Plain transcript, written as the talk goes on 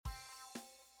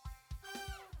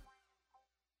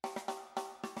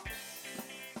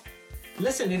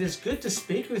Listen, it is good to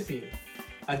speak with you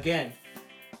again.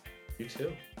 You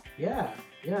too. Yeah,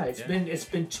 yeah. It's Yeah.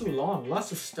 been too long.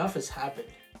 Lots of stuff has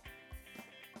happened.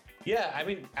 Yeah, I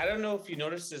mean, I don't know if you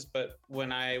noticed this, but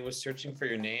when I was searching for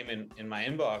your name in my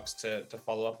inbox to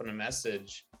follow up on a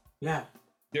message, Yeah,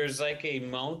 there's like a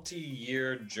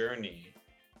multi-year journey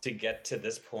to get to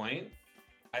this point.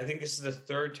 I think this is the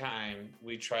third time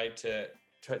we tried to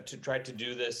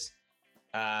do this,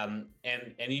 and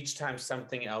each time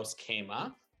something else came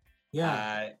up,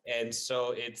 yeah, and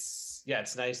so it's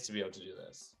nice to be able to do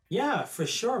this. yeah, for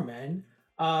sure, man.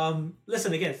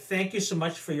 Listen again. Thank you so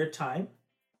much for your time.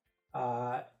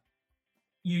 Uh,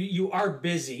 you are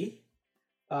busy,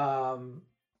 um,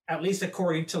 at least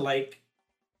according to like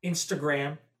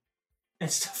Instagram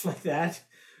and stuff like that,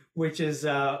 which is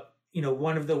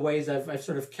one of the ways I've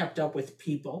sort of kept up with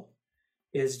people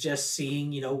is just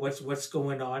seeing what's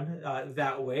going on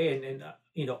that way, and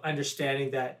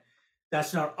understanding that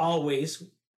that's not always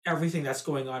everything that's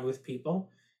going on with people,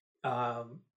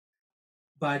 um,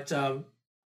 but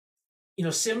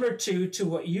similar to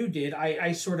what you did,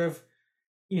 I sort of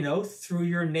threw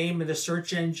your name in the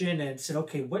search engine and said,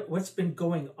 okay, what's been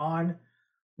going on,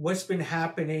 what's been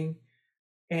happening,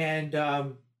 and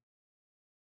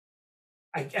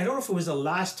I don't know if it was the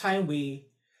last time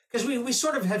because we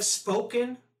sort of have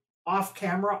spoken off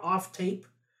camera, off tape,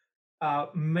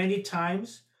 many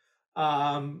times,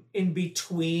 in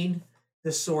between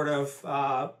the sort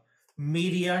of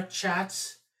media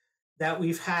chats that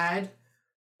we've had.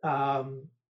 Um,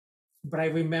 but I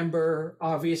remember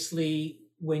obviously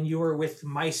when you were with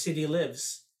My City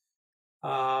Lives,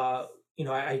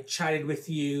 I chatted with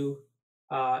you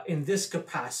in this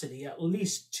capacity at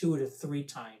least 2 to 3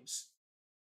 times,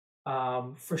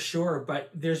 for sure. But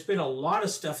there's been a lot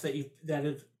of stuff that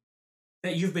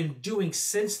you've been doing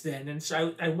since then, and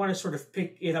so I want to sort of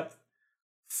pick it up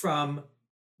from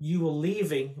you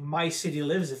leaving My City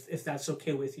Lives, if that's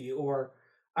okay with you, or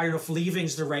I don't know if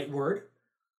leaving's the right word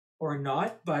or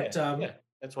not, but Yeah,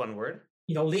 that's one word.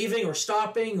 leaving or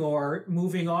stopping or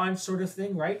moving on, sort of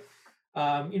thing, right?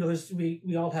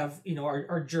 We all have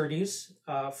our journeys,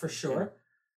 for sure,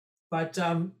 but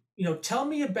tell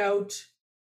me about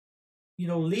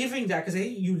leaving that, because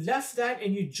you left that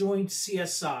and you joined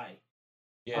CSI.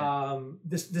 Yeah.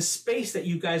 The space that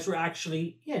you guys were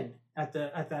actually in at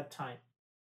that time.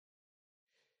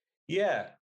 Yeah.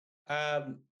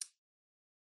 Um,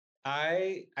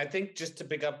 I think just to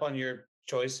pick up on your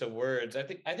choice of words, I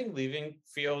think leaving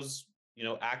feels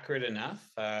accurate enough.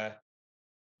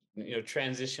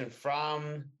 Transition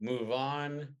from, move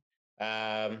on,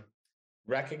 um,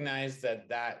 recognize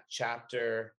that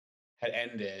chapter had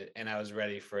ended, and I was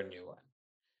ready for a new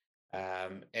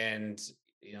one. And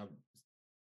you know,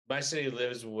 My City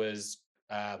Lives was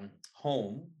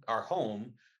home. Our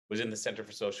home was in the Center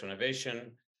for Social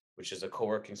Innovation, which is a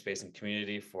co-working space and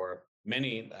community for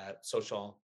many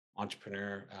social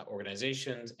entrepreneur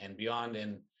organizations and beyond.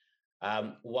 And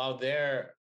while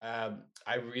there,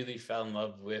 I really fell in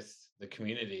love with the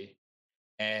community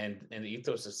and the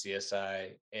ethos of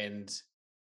CSI. And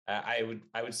I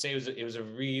would say it was a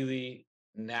really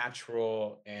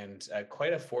natural and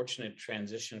quite a fortunate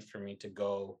transition for me to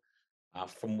go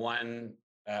from one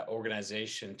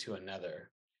organization to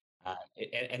another,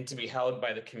 and to be held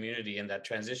by the community in that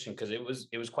transition, because it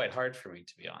was quite hard for me,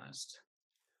 to be honest.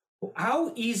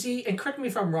 How easy, and correct me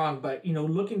if I'm wrong, but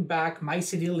looking back, My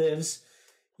City Lives,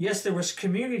 yes, there was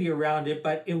community around it,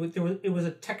 but it was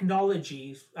a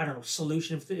technology, I don't know,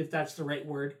 solution, if that's the right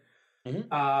word.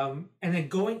 Mhm. And then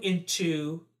going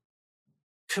into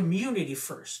community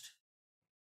first,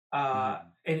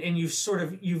 Mhm. and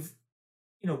you've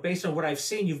based on what I've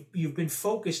seen, you've been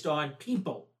focused on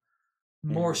people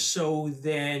more Mhm. so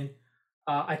than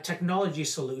a technology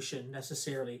solution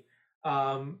necessarily.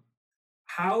 Um,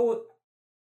 how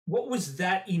What was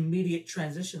that immediate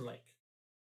transition like?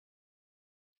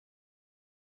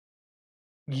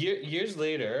 Years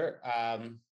later,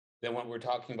 than what we're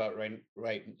talking about right,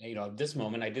 at this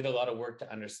moment, I did a lot of work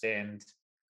to understand,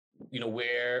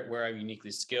 where I'm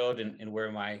uniquely skilled, and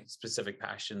where my specific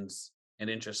passions and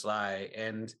interests lie.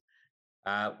 And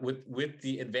with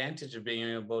the advantage of being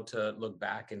able to look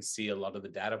back and see a lot of the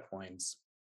data points,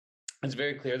 it's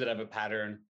very clear that I have a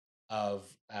pattern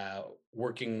of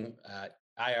working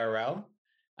IRL,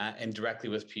 and directly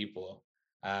with people.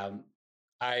 Um,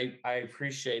 I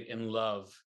appreciate and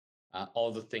love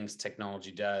all the things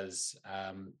technology does,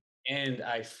 and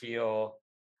uh, I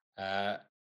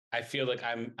feel like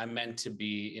I'm meant to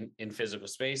be in physical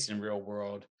space, in real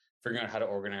world, figuring out how to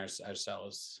organize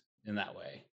ourselves in that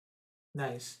way.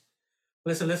 Nice.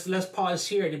 Listen, let's pause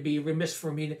here to be remiss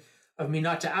for me of me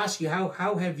not to ask you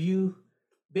how have you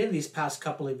been these past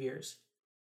couple of years?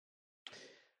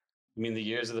 You mean the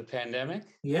years of the pandemic?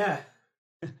 Yeah.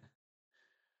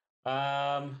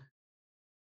 Um,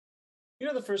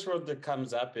 the first word that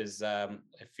comes up is I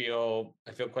feel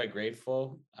quite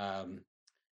grateful.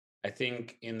 I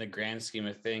think in the grand scheme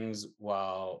of things,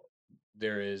 while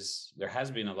there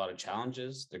has been a lot of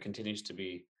challenges, there continues to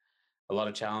be a lot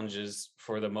of challenges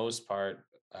for the most part.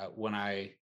 When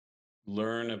I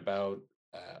learn about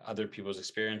other people's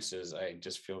experiences, I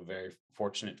just feel very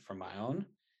fortunate for my own.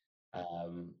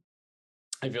 Um,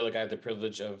 I feel like I have the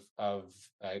privilege of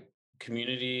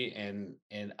community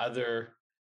and other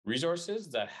resources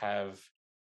that have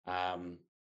um,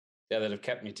 yeah, that have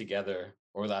kept me together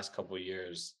over the last couple of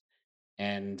years.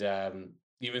 And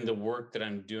even the work that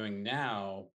I'm doing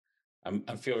now,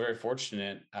 I feel very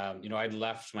fortunate. I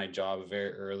left my job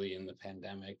very early in the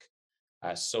pandemic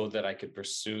so that I could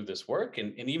pursue this work,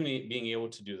 and even being able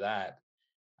to do that,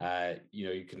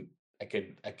 you can I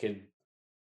could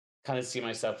kind of see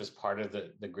myself as part of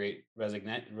the great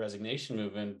resignation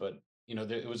movement. But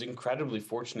it was incredibly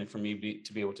fortunate for me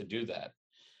to be able to do that.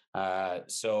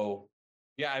 So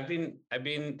yeah, I've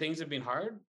been things have been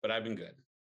hard, but I've been good.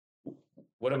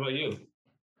 What about you?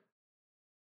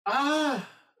 Ah,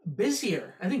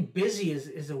 busier. I think busy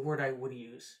is a word I would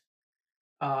use.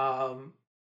 Um,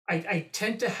 I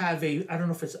tend to have a, I don't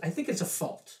know if it's, I think it's a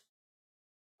fault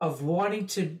of wanting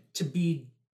to be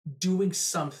doing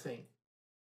something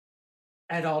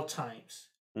at all times,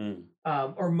 Mm,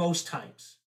 or most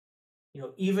times.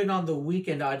 Even on the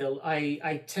weekend,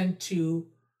 I tend to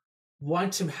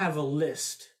want to have a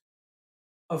list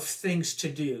of things to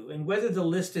do, and whether the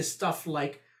list is stuff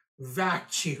like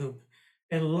vacuum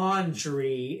and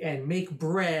laundry and make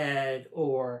bread,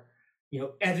 or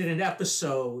edit an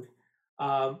episode.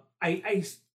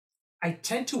 I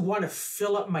tend to want to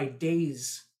fill up my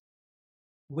days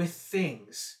with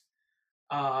things.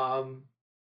 Um,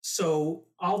 so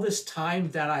all this time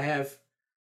that I have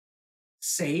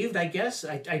saved, I guess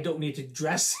I don't need to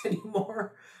dress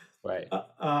anymore. right,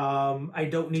 I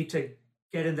don't need to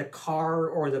get in the car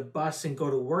or the bus and go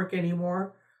to work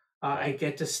anymore. I right,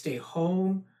 get to stay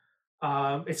home.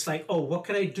 It's like, oh, what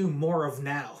can I do more of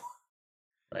now?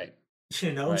 right,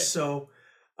 right. So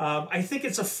I think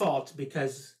it's a fault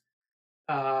because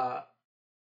uh,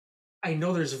 I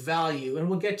know there's value, and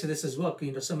we'll get to this as well.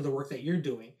 Some of the work that you're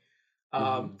doing,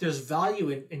 Hmm. there's value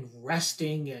in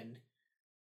resting and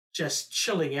just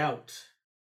chilling out,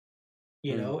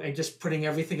 Mm. and just putting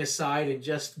everything aside and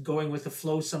just going with the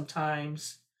flow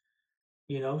sometimes,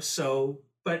 So,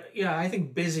 but yeah, I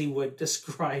think busy would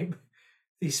describe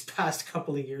these past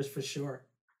couple of years for sure.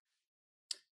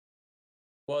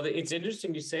 Well, it's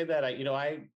interesting you say that.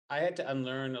 I had to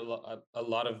unlearn a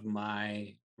lot of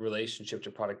my relationship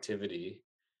to productivity.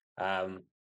 Um,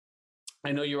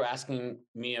 I know you were asking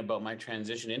me about my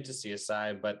transition into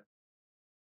CSI, but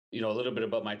a little bit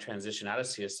about my transition out of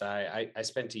CSI. I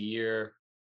spent a year,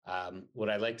 what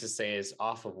I like to say is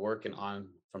off of work and on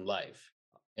from life,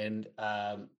 and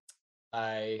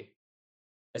I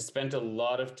I spent a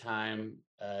lot of time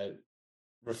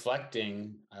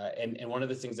reflecting, and one of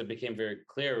the things that became very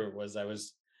clear was I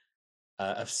was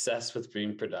obsessed with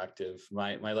being productive.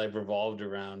 My life revolved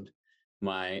around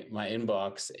my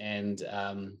inbox, and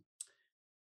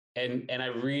I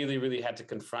really really had to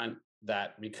confront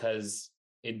that because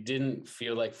it didn't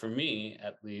feel like, for me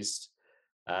at least,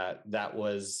 that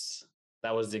was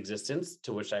the existence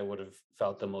to which I would have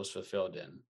felt the most fulfilled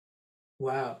in.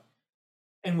 Wow.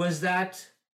 And was that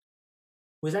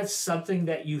something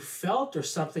that you felt, or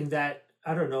something that,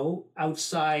 I don't know,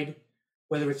 outside,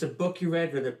 whether it's a book you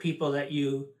read or the people that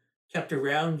you kept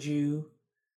around you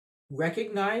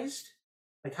recognized?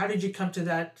 Like, how did you come to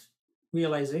that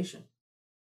realization?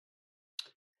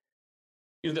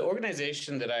 The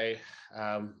organization that I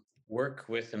work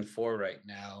with and for right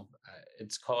now,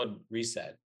 it's called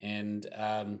Reset, and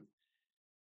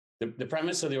the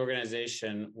premise of the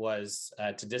organization was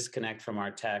to disconnect from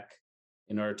our tech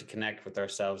in order to connect with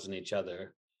ourselves and each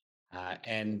other.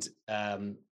 And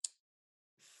 5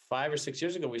 or 6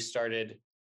 years ago, we started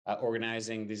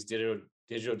organizing these digital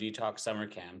detox summer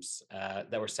camps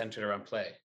that were centered around play.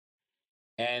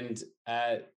 And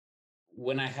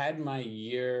when I had my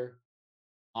year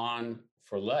on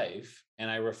for life and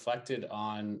I reflected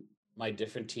on my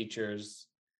different teachers,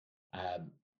 uh,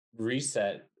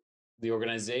 Reset, the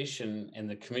organization and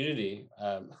the community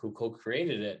who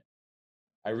co-created it,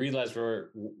 I realized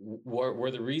were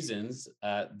the reasons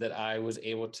that I was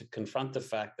able to confront the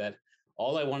fact that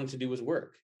all I wanted to do was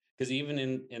work. Because even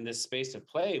in this space of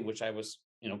play, which I was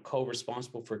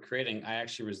co-responsible for creating, I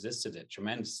actually resisted it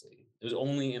tremendously. It was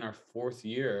only in our fourth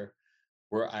year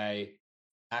where I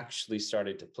actually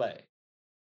started to play.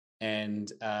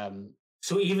 And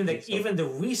So even and the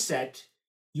so reset,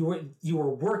 you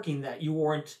were working that, you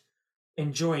weren't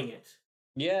enjoying it.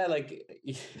 yeah, like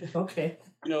Okay.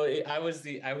 I was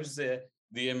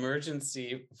the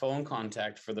emergency phone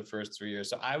contact for the first 3 years.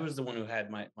 So I was the one who had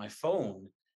my phone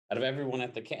out of everyone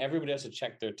at the camp. Everybody else to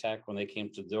check their tech when they came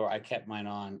to the door. I kept mine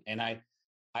on, and I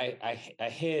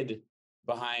hid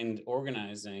behind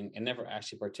organizing and never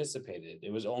actually participated.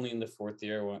 It was only in the fourth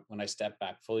year when I stepped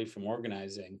back fully from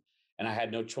organizing, and I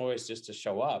had no choice just to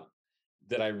show up,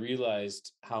 that I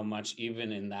realized how much,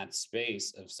 even in that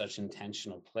space of such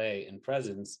intentional play and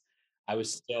presence, I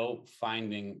was still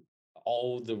finding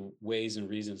all the ways and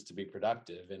reasons to be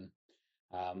productive. And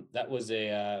that was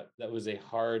a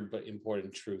hard but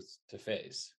important truth to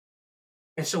face.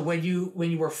 And so when you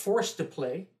were forced to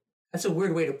play, that's a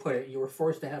weird way to put it. You were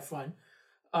forced to have fun.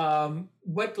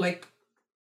 What like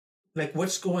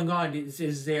what's going on?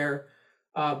 Is there?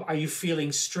 Are you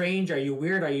feeling strange? Are you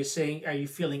weird? Are you saying? Are you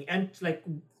feeling empty? Like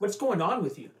what's going on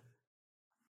with you?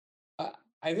 Uh,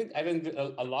 I think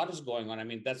a lot is going on. I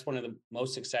mean, that's one of the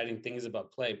most exciting things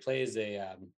about play. Play is it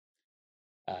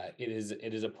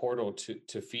is a portal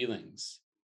to feelings,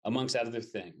 amongst other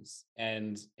things,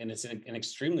 and it's an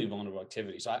extremely vulnerable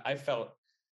activity. So I felt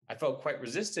quite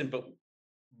resistant, but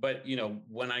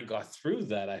when I got through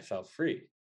that, I felt free.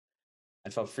 I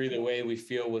felt free the way we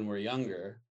feel when we're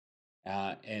younger.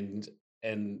 And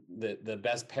the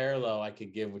best parallel I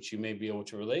could give, which you may be able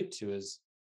to relate to, is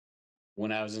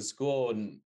when I was in school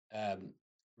and um,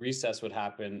 recess would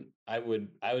happen. I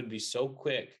would be so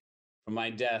quick from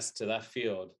my desk to that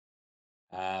field.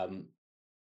 Um,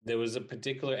 there was a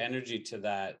particular energy to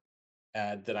that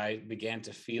that I began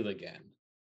to feel again,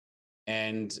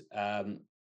 and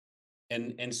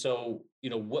so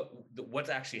what's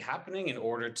actually happening in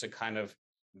order to kind of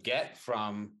get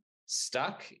from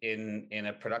stuck in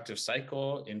a productive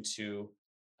cycle into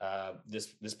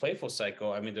this playful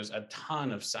cycle. I mean, there's a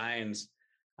ton of science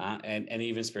and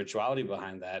even spirituality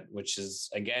behind that, which is,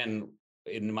 again,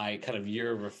 in my kind of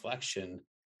year of reflection,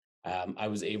 I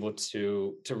was able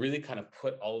to really kind of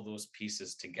put all those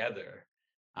pieces together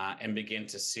and begin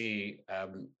to see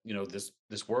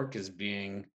this work is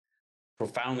being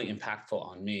profoundly impactful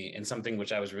on me, and something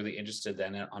which I was really interested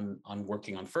then on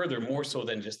working on further, more so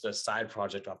than just a side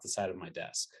project off the side of my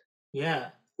desk. Yeah,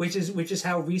 which is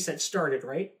how reset started,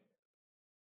 right?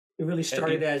 It really And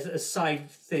started as a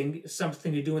side thing,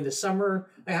 something to do in the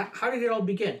summer. How did it all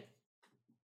begin?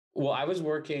 well, I was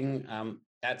working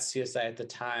at CSI at the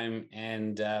time,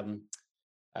 and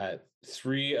uh,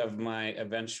 three of my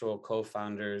eventual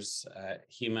co-founders,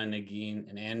 Hema, Nagin,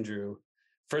 and Andrew,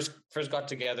 first got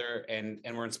together and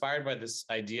were inspired by this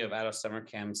idea of adult summer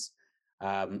camps,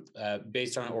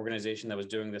 based on an organization that was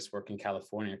doing this work in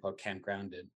California called Camp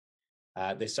Grounded.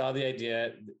 They saw the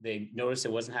idea, they noticed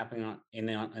it wasn't happening in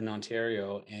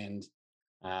Ontario, and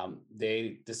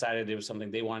they decided it was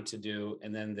something they wanted to do.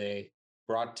 And then they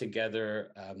brought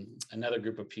together another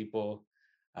group of people,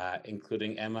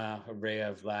 including Emma,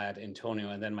 Rhea, Vlad, Antonio,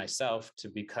 and then myself, to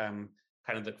become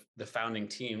kind of the founding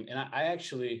team. And I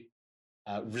actually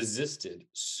resisted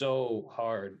so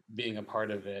hard being a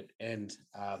part of it. And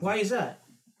Why is that?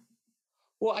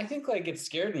 well, I think like it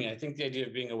scared me. I think the idea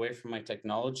of being away from my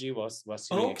technology while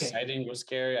seeming Okay. exciting was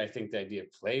scary. I think the idea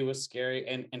of play was scary.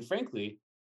 And frankly,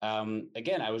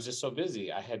 again, I was just so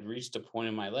busy. I had reached a point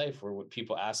in my life where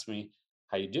people asked me,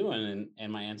 "How you doing?"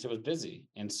 And my answer was busy.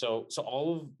 And so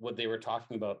all of what they were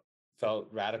talking about felt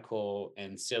radical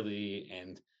and silly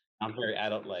and not very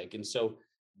adult like. And so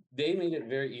they made it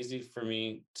very easy for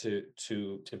me to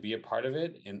be a part of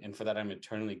it. And for that, I'm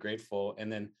eternally grateful.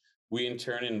 And then we in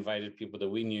turn invited people that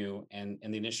we knew, and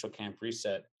the initial camp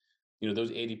reset,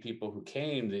 those 80 people who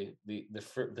came,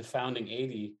 the founding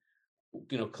 80,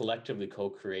 collectively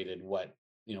co-created what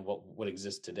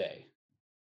exists today.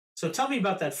 So tell me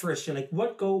about that first. You're like,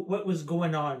 what was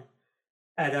going on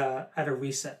at a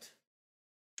reset?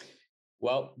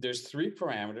 Well, there's three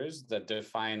parameters that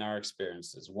define our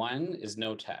experiences. One is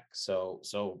no tech, so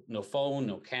no phone,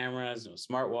 no cameras, no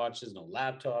smartwatches, no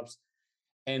laptops.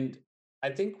 And I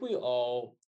think we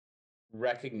all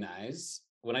recognize,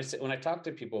 when I talk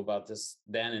to people about this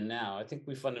then and now, I think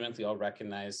we fundamentally all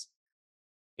recognize,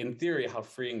 in theory, how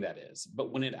freeing that is. But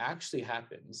when it actually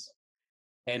happens,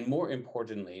 and more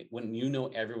importantly, when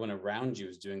everyone around you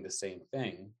is doing the same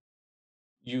thing,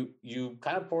 you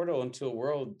kind of portal into a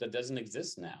world that doesn't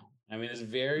exist now. I mean, there's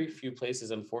very few places,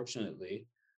 unfortunately,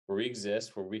 where we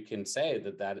exist where we can say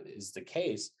that that is the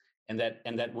case.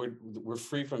 and that we're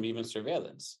free from even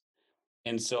surveillance.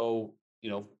 And so,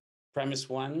 premise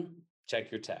one,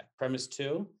 check your tech. Premise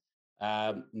two,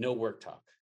 no work talk.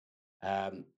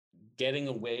 Um, Getting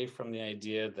away from the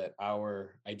idea that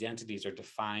our identities are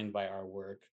defined by our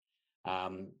work.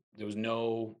 There was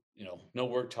no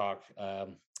work talk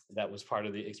that was part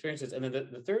of the experiences. And then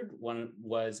the third one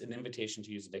was an invitation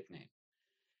to use a nickname.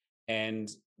 And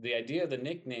the idea of the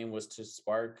nickname was to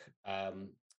spark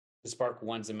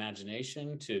one's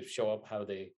imagination, to show up how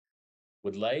they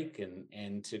would like,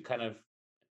 and to kind of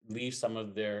leave some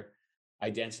of their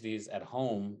identities at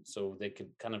home so they could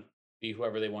kind of be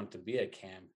whoever they want to be at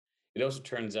camp. It also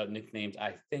turns out nicknames,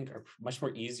 I think, are much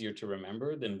more easier to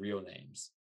remember than real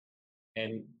names.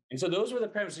 And so those were the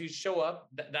parameters. So you show up,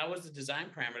 that was the design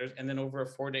parameters, and then over a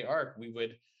 4-day arc, we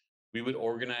would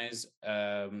organize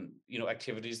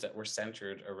activities that were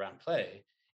centered around play,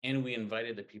 and we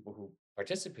invited the people who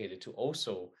participated to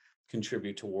also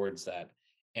contribute towards that.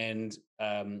 And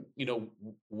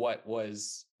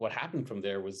what happened from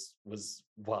there was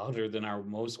wilder than our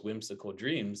most whimsical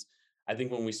dreams. I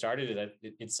think when we started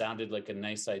it sounded like a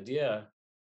nice idea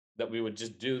that we would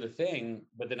just do the thing.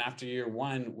 But then after year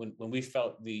one, when we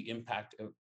felt the impact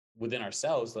within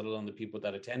ourselves, let alone the people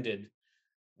that attended,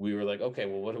 we were like, okay,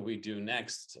 well, what do we do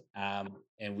next?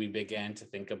 And we began to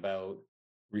think about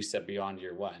Reset Beyond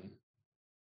year one.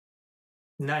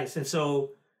 Nice. And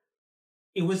so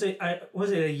was it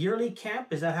a yearly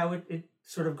camp? Is that how it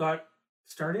sort of got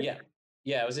started? Yeah.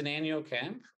 Yeah, it was an annual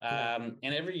camp. Cool.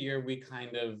 And every year we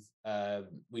kind of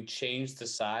we changed the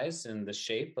size and the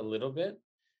shape a little bit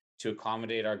to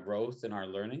accommodate our growth and our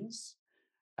learnings.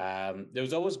 There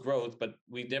was always growth, but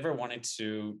we never wanted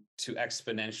to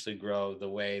exponentially grow the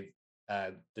way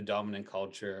the dominant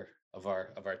culture of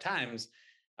our times,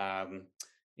 um,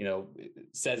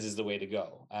 says is the way to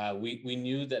go. We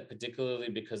knew that, particularly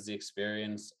because the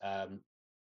experience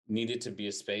needed to be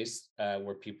a space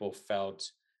where people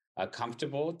felt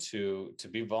comfortable to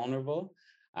be vulnerable.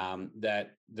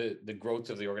 That the growth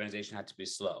of the organization had to be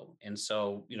slow, and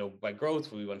so by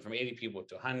growth we went from 80 people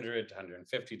to 100 to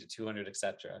 150 to 200,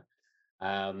 etc.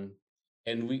 Um,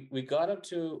 and we got up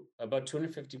to about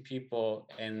 250 people,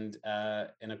 and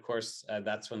of course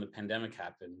that's when the pandemic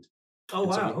happened, Oh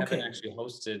and so wow. Okay.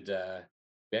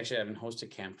 we actually haven't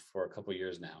hosted camp for a couple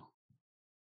years now.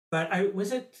 But I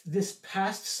was it this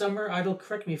past summer, Idle,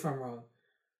 correct me if I'm wrong.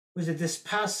 Was it this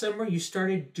past summer you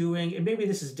started doing, and maybe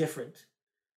this is different.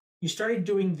 You started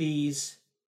doing these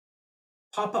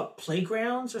pop-up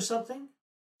playgrounds or something?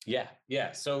 Yeah,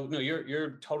 yeah. So no,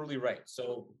 you're totally right.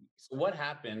 So what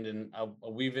happened, and I'll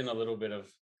weave in a little bit of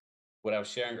what I was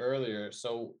sharing earlier.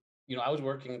 So I was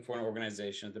working for an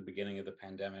organization at the beginning of the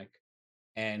pandemic,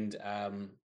 and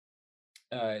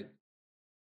uh,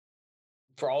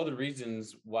 for all the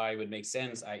reasons why it would make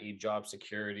sense, i.e., job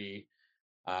security,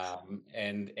 and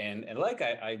like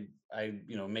I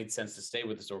made sense to stay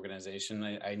with this organization.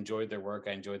 I enjoyed their work.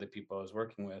 I enjoyed the people I was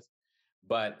working with,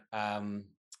 but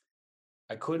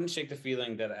I couldn't shake the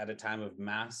feeling that at a time of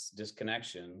mass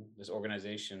disconnection, this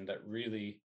organization that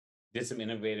really did some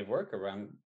innovative work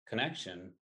around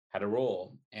connection had a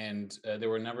role. And there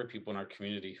were a number of people in our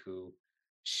community who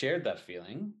shared that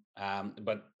feeling.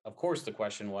 But of course, the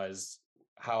question was,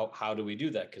 how do we do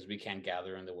that? Because we can't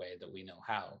gather in the way that we know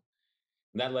how.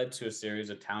 And that led to a series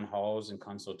of town halls and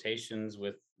consultations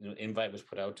with invite was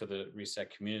put out to the Reset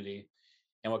community.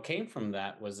 And what came from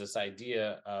that was this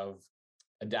idea of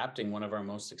adapting one of our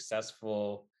most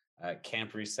successful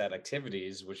Camp Reset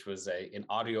activities, which was an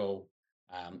audio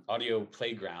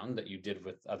playground that you did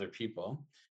with other people,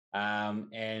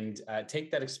 and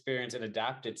take that experience and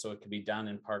adapt it so it could be done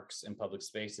in parks and public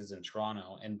spaces in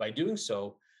Toronto. And by doing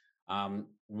so,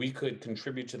 we could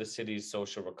contribute to the city's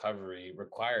social recovery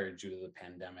required due to the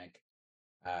pandemic,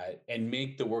 and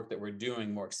make the work that we're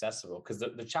doing more accessible. Because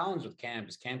the challenge with camp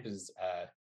is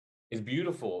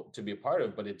beautiful to be a part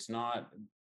of, but it's not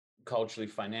culturally,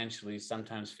 financially,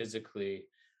 sometimes physically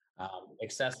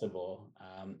accessible.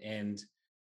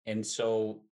 And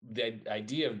so the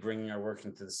idea of bringing our work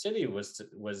into the city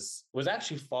was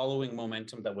actually following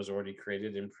momentum that was already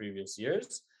created in previous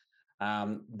years.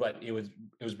 But it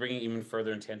was bringing even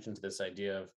further attention to this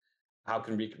idea of how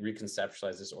can we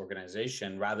reconceptualize this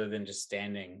organization rather than just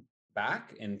standing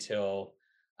back until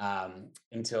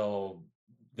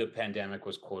the pandemic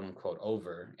was quote unquote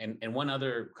over. And one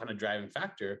other kind of driving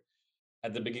factor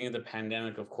at the beginning of the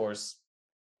pandemic, of course,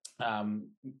 um,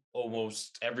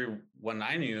 almost everyone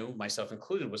I knew, myself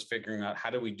included, was figuring out how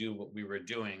do we do what we were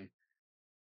doing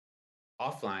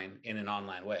offline in an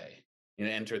online way,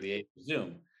 enter the age of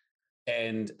Zoom.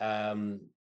 And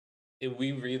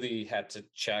we really had to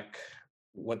check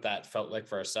what that felt like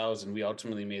for ourselves. And we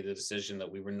ultimately made the decision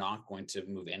that we were not going to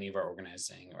move any of our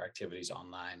organizing or activities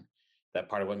online. That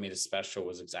part of what made it special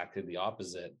was exactly the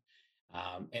opposite.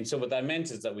 And so what that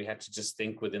meant is that we had to just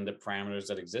think within the parameters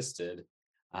that existed,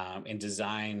 and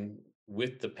design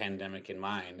with the pandemic in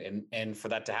mind. And for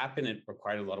that to happen, it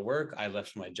required a lot of work. I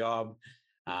left my job.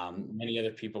 Many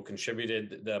other people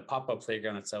contributed. The pop-up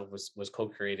playground itself was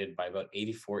co-created by about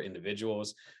 84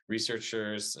 individuals,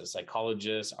 researchers,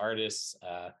 psychologists, artists,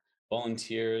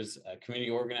 volunteers,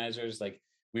 community organizers. Like,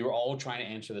 we were all trying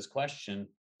to answer this question: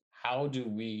 how do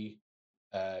we,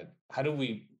 uh, how do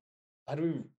we, how do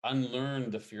we unlearn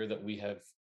the fear that we have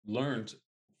learned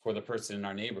for the person in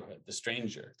our neighborhood, the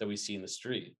stranger that we see in the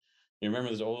street? You remember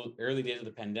those old early days of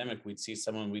the pandemic? We'd see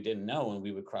someone we didn't know, and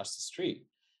we would cross the street,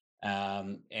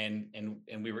 and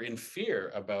we were in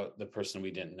fear about the person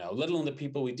we didn't know, let alone the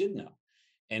people we did know.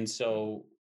 And so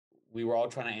we were all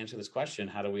trying to answer this question: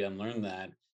 how do we unlearn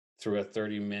that through a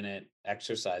 30-minute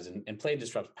exercise? And play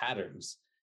disrupts patterns.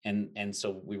 And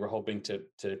so we were hoping to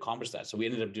accomplish that. So we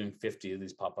ended up doing 50 of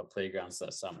these pop-up playgrounds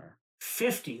that summer.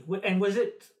 50. And was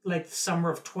it like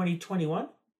summer of 2021?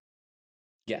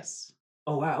 Yes.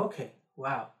 Oh wow, okay.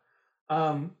 Wow.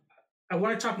 Um I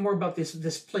want to talk more about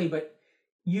this play, but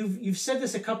you've said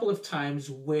this a couple of times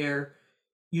where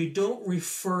you don't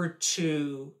refer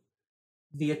to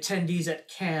the attendees at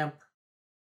camp,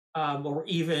 or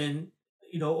even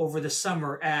over the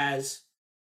summer as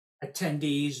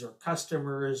attendees or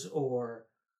customers or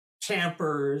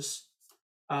campers,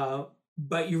 uh,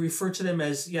 but you refer to them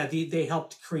as, yeah, they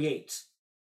helped create.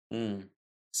 Mm.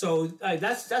 So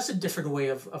that's a different way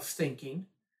of thinking,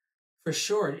 for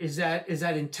sure. Is that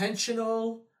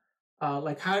intentional?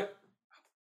 Like how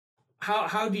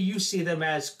do you see them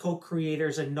as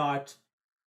co-creators and not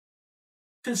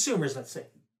consumers? Let's say.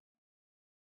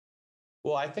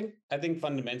 Well, I think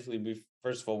fundamentally, we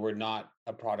first of all, we're not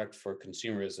a product for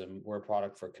consumerism. We're a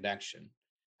product for connection.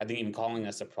 I think even calling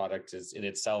us a product is in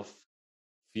itself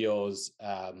feels,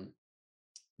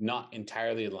 not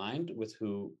entirely aligned with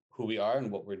who we are and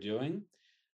what we're doing.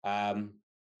 Um,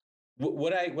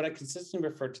 what I consistently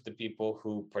refer to the people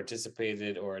who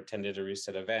participated or attended a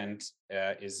Reset event,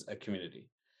 is a community,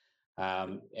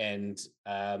 um, and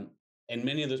um, and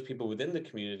many of those people within the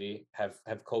community have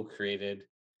co-created.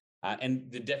 And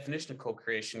the definition of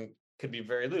co-creation could be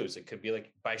very loose. It could be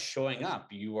like, by showing up,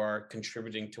 you are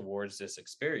contributing towards this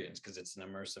experience because it's an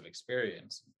immersive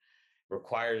experience. It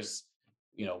requires,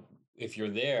 if you're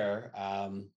there,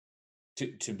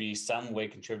 to be some way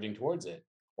contributing towards it.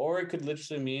 Or it could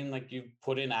literally mean like you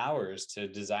put in hours to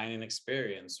design an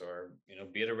experience, or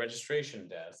be at a registration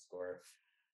desk, or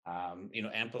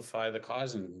amplify the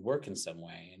cause and work in some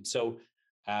way. And so,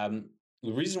 the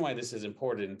reason why this is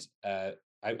important,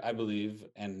 I believe,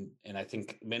 and I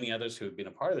think many others who have been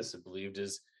a part of this have believed,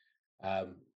 is,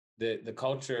 um, the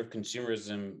culture of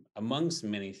consumerism, amongst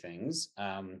many things,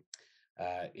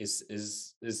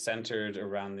 is centered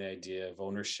around the idea of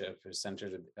ownership, is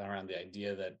centered around the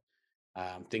idea that,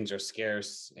 things are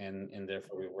scarce, and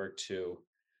therefore we work to,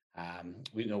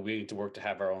 we need to work to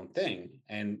have our own thing.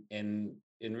 And in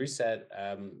Reset,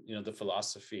 the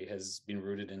philosophy has been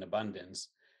rooted in abundance,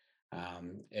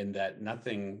 and that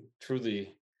nothing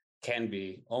truly can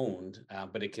be owned,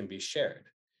 but it can be shared.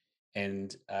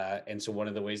 And so one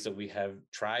of the ways that we have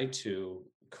tried to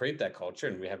create that culture,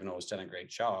 and we haven't always done a great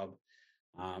job,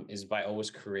 is by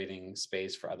always creating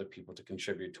space for other people to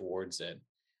contribute towards it.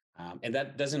 And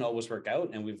that doesn't always work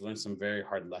out, and we've learned some very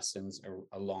hard lessons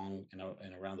along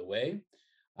and around the way.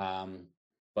 Um,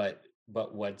 but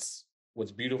what's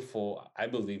beautiful, I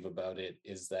believe, about it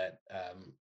is that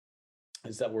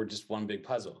we're just one big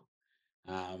puzzle,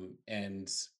 and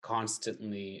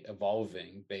constantly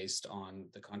evolving based on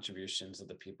the contributions of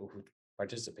the people who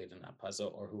participate in that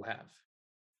puzzle or who have.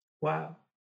 Wow.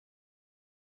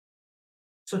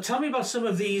 So tell me about some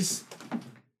of these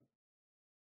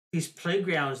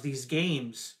playgrounds, these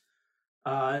games,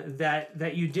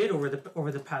 that you did over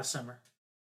the past summer.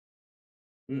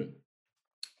 Mm.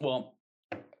 Well,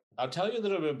 I'll tell you a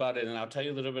little bit about it, and I'll tell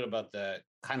you a little bit about the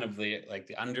kind of the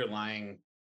underlying,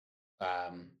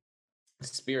 um,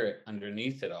 spirit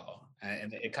underneath it all,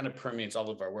 and it kind of permeates all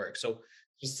of our work. So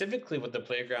specifically, what the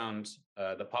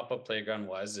pop-up playground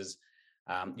was is,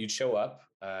 you'd show up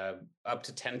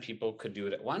to 10 people could do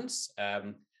it at once,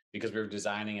 because we were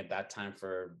designing at that time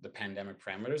for the pandemic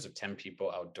parameters of 10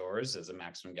 people outdoors as a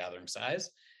maximum gathering size.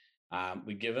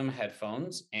 We give them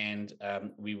headphones, and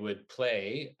we would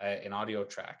play an audio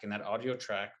track, and that audio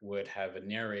track would have a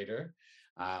narrator,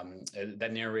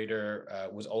 That narrator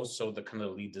was also the kind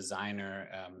of lead designer,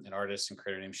 an artist and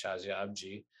creator named Shazia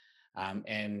Abji.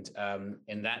 And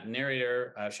that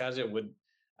narrator, Shazia, would,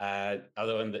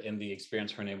 although in the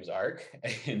experience her name was Ark,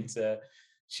 and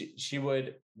she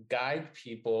would guide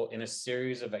people in a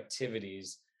series of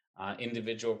activities,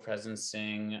 individual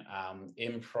presencing,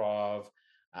 improv,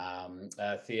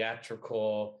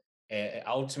 theatrical,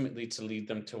 ultimately to lead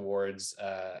them towards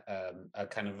a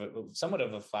kind of somewhat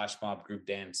of a flash mob group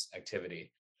dance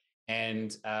activity.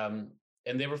 And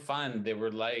and they were fun. They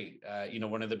were light.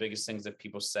 One of the biggest things that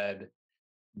people said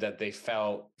that they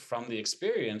felt from the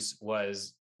experience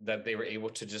was that they were able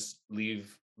to just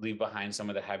leave behind some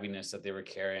of the heaviness that they were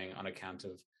carrying on account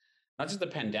of not just the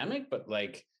pandemic, but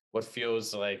like what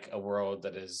feels like a world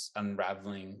that is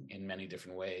unraveling in many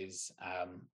different ways.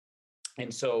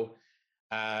 And so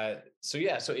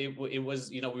yeah, so it was,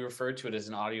 we referred to it as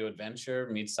an audio adventure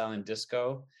meets silent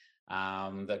disco,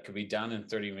 that could be done in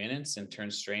 30 minutes and turn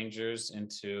strangers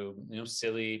into,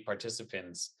 silly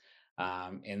participants,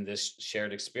 in this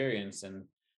shared experience. And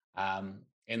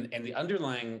the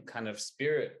underlying kind of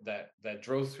spirit that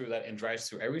drove through that and drives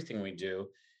through everything we do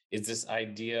is this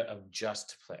idea of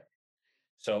just play.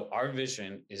 So our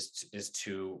vision is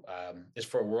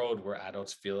for a world where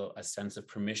adults feel a sense of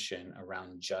permission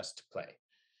around just play.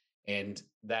 And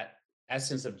that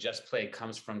essence of just play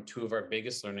comes from two of our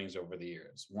biggest learnings over the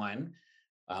years. One,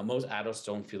 most adults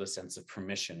don't feel a sense of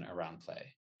permission around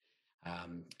play.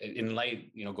 In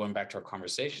light, going back to our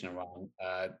conversation around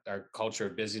our culture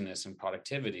of busyness and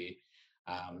productivity,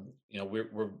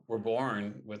 we're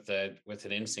born with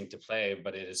an instinct to play,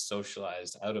 but it is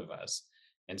socialized out of us.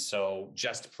 And so,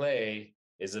 just play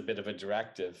is a bit of a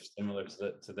directive, similar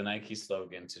to the Nike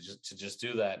slogan, to just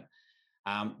do that.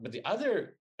 But the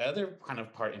other kind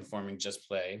of part informing just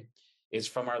play is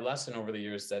from our lesson over the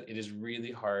years that it is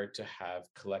really hard to have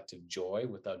collective joy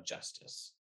without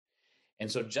justice.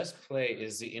 And so just play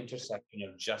is the intersection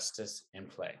of justice and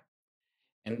play.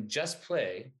 And just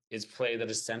play is play that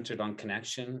is centered on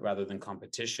connection rather than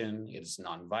competition. It is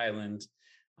nonviolent.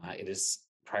 It is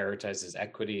prioritizes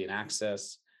equity and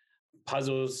access.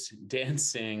 Puzzles,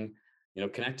 dancing,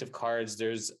 connective cards.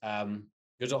 There's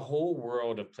a whole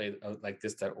world of play like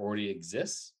this that already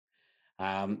exists.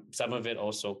 Some of it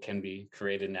also can be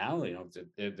created now.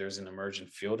 There's an emergent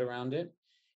field around it,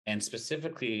 and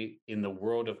specifically in the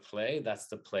world of play, that's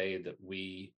the play that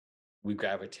we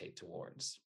gravitate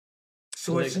towards.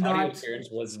 So So the it's audio not, experience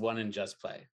was one in just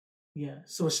play. yeah.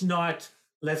 So it's not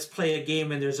let's play a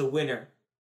game and there's a winner,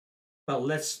 but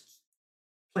let's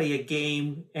play a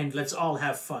game and let's all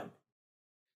have fun.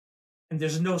 And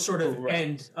there's no sort of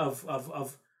end Correct.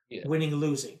 of Yeah, winning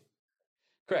losing.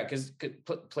 correct. Because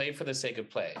play for the sake of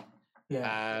play.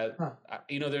 Yeah. Huh.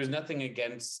 There's nothing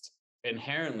against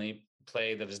inherently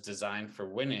play that is designed for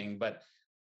winning, but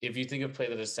if you think of play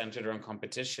that is centered around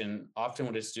competition, often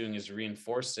what it's doing is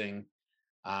reinforcing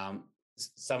um,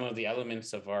 some of the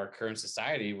elements of our current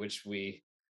society, which we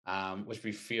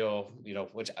feel,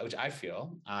 which I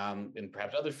feel, and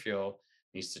perhaps others feel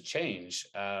needs to change.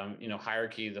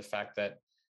 Hierarchy, the fact that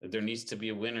there needs to be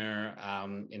a winner.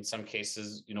 In some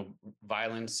cases,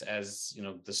 violence as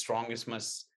the strongest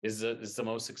must is the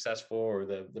most successful or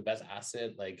the best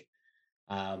asset. Like,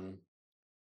 um,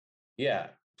 yeah,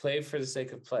 play for the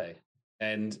sake of play.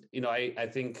 And I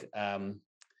think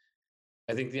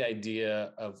the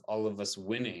idea of all of us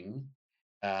winning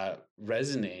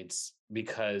resonates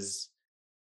because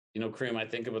Kareem, I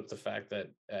think about the fact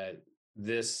that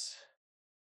this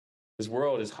this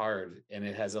world is hard and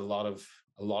it has a lot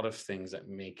of things that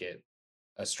make it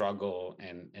a struggle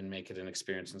and make it an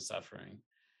experience in suffering.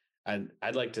 And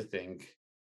I'd like to think,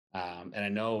 and I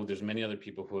know there's many other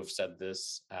people who have said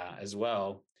this as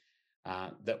well,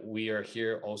 that we are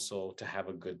here also to have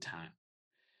a good time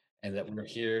and that we're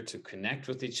here to connect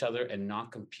with each other and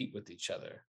not compete with each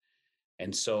other.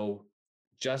 And so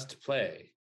just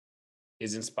play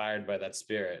is inspired by that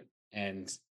spirit.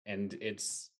 And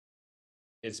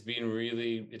it's been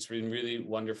really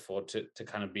wonderful to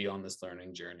kind of be on this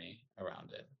learning journey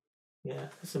around it. Yeah,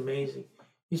 it's amazing.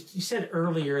 You said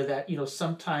earlier that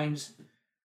sometimes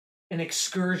an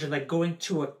excursion, like going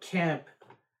to a camp,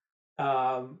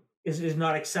 is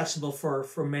not accessible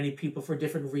for many people for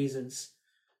different reasons.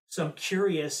 So I'm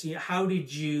curious,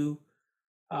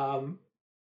 um,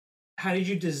 how did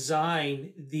you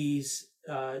design these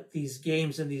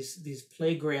games and these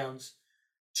playgrounds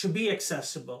to be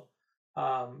accessible?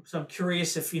 So I'm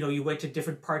curious if you went to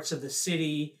different parts of the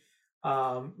city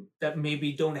that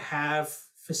maybe don't have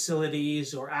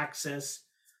facilities or access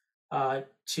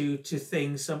to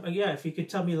things. Yeah, if you could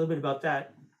tell me a little bit about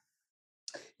that.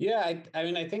 Yeah, I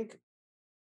mean, I think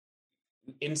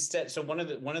instead, so one of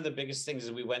the biggest things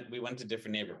is we went to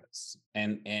different neighborhoods,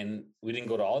 and we didn't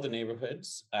go to all the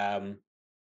neighborhoods,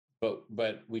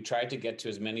 but we tried to get to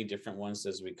as many different ones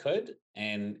as we could,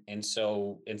 and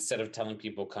so instead of telling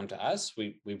people come to us,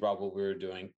 we brought what we were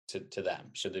doing to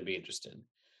them should they be interested.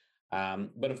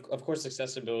 But of course,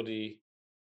 accessibility,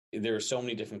 there are so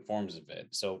many different forms of it.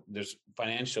 So there's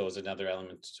financial is another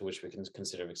element to which we can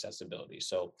consider accessibility.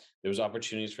 So there's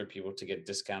opportunities for people to get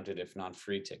discounted, if not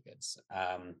free tickets.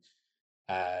 Uh,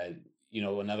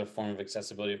 Another form of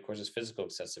accessibility, of course, is physical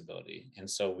accessibility. And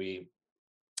so we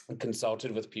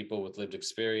consulted with people with lived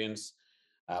experience,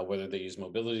 whether they use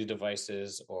mobility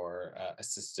devices or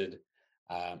assisted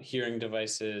hearing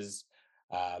devices,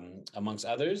 amongst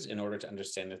others, in order to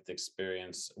understand if the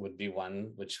experience would be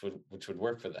one which would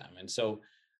work for them. And so,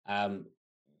 um,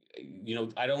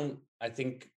 I don't. I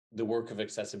think the work of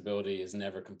accessibility is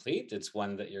never complete. It's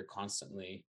one that you're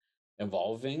constantly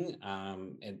evolving,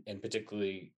 and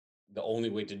particularly the only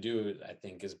way to do it, I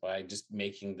think, is by just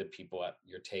making the people at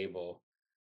your table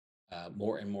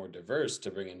more and more diverse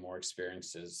to bring in more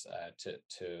experiences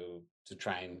to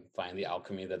try and find the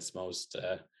alchemy that's most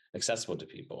accessible to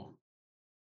people.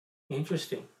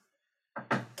 Interesting.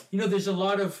 There's a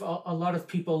lot of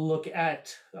people look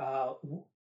at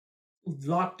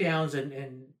lockdowns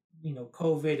and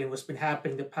COVID and what's been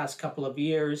happening the past couple of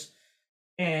years,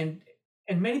 and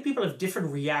many people have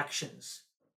different reactions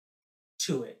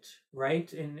to it,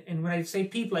 right? And when I say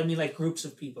people, I mean like groups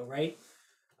of people, right?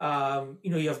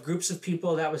 You have groups of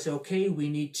people that would say, okay, we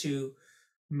need to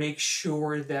make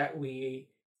sure that we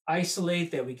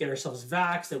isolate, that we get ourselves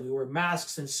vaxxed, that we wear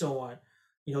masks, and so on.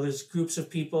 There's groups of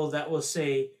people that will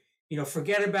say,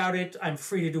 forget about it. I'm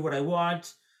free to do what I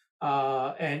want.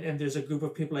 And there's a group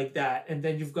of people like that. And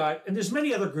then and there's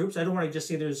many other groups. I don't want to just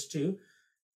say there's two,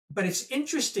 but it's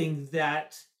interesting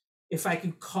that if I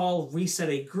can call Reset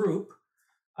a group,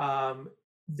 um,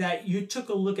 that you took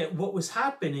a look at what was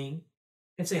happening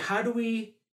and say, how do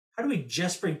we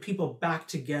just bring people back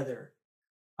together,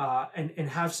 and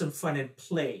have some fun and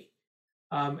play.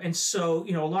 And so,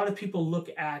 a lot of people look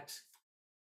at,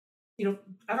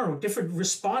 I don't know, different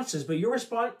responses, but your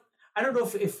response, I don't know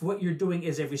if what you're doing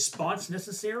is a response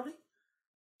necessarily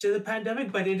to the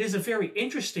pandemic, but it is a very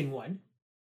interesting one.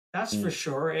 That's for Mm.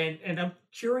 sure. And I'm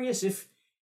curious if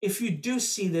you do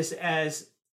see this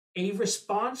as a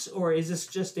response, or is this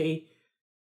just a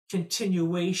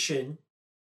continuation,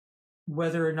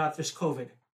 whether or not there's COVID?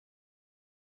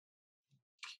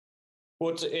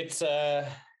 Well,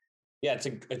 yeah,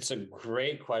 it's a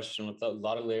great question with a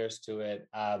lot of layers to it.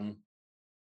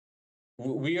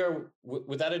 We are,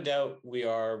 without a doubt, we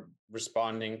are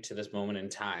responding to this moment in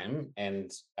time,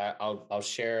 and I'll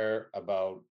share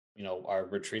about our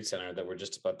retreat center that we're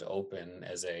just about to open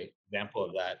as a example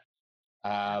of that.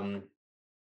 Um,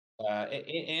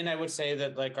 and I would say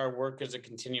that, like, our work is a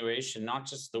continuation, not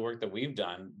just the work that we've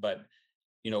done, but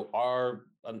our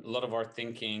a lot of our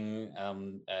thinking,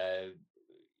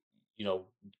 you know,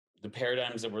 the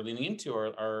paradigms that we're leaning into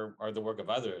are the work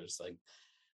of others. Like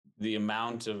the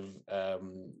amount of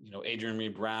Adrian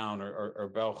Reed Brown or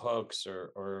Bell Hooks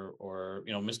or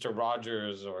Mr.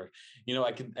 Rogers, or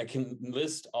I can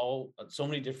list all so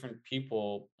many different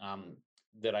people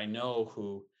that I know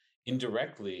who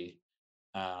indirectly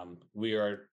we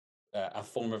are a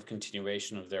form of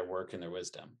continuation of their work and their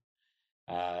wisdom.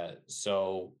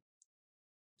 So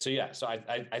yeah, so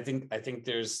I think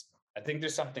there's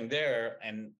something there,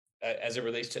 and as it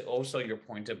relates to also your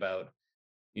point about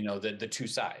the two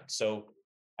sides. So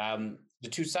the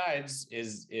two sides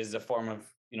is a form of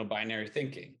binary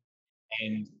thinking,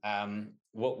 and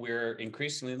what we're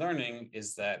increasingly learning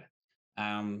is that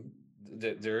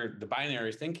the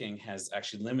binary thinking has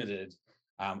actually limited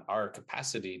our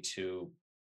capacity to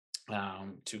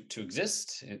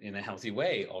exist in a healthy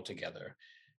way altogether.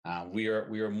 We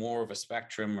are more of a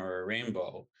spectrum or a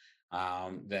rainbow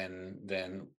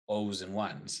than O's and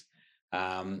ones,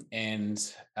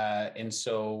 and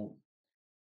so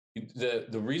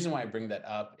the reason why I bring that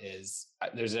up is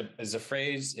there's a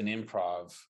phrase in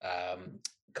improv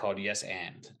called yes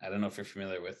and. I don't know if you're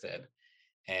familiar with it,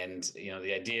 and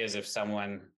the idea is if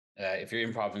you're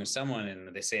improvising with someone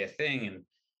and they say a thing, and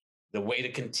the way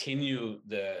to continue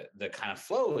the kind of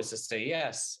flow is to say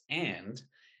yes and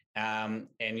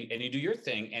you do your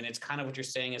thing, and it's kind of what you're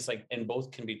saying is like, and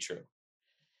both can be true.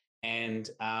 And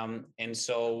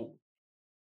so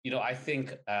I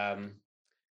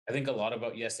think a lot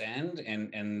about yes and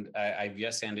I've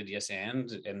yes anded yes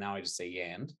and now I just say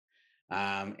and.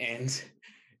 And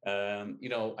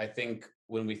I think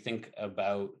when we think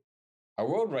about our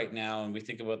world right now and we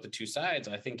think about the two sides,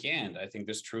 I think, yeah, and I think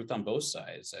there's truth on both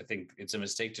sides. I think it's a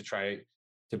mistake to try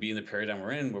to be in the paradigm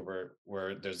we're in,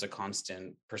 where there's a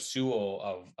constant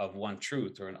pursual of one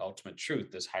truth or an ultimate truth,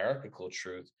 this hierarchical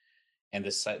truth, and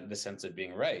the sense of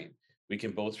being right. We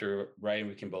can both be right and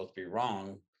we can both be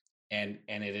wrong, and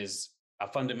it is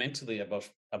fundamentally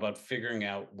about figuring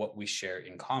out what we share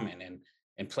in common,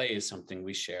 and play is something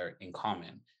we share in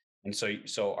common, and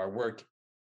so our work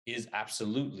is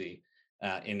absolutely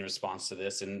in response to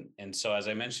this. And so, as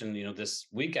I mentioned, this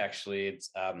week actually,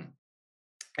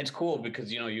 it's cool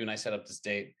because you and I set up this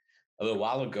date a little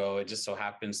while ago. It just so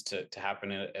happens to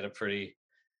happen at a pretty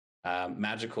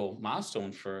magical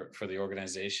milestone for the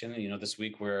organization. This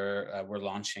week we're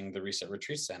launching the Reset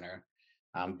Retreat Center,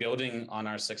 building on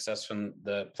our success from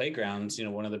the playgrounds.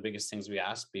 One of the biggest things we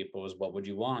asked people was, "What would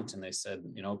you want?" And they said,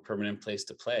 "Permanent place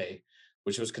to play,"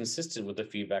 which was consistent with the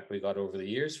feedback we got over the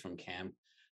years from camp,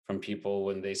 from people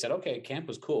when they said, "Okay, camp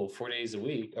was cool, 4 days a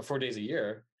week or 4 days a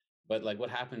year, but like, what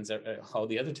happens all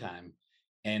the other time?"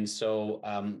 And so,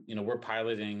 we're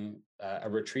piloting a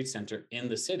retreat center in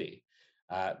the city,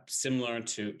 similar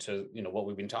to what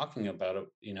we've been talking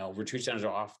about. Retreat centers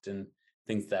are often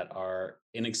things that are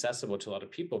inaccessible to a lot of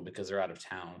people because they're out of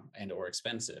town and or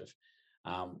expensive.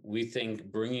 We think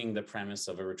bringing the premise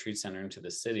of a retreat center into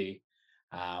the city,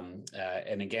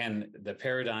 and again, the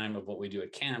paradigm of what we do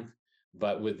at camp,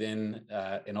 but within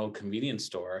an old convenience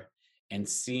store, and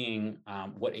seeing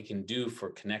what it can do for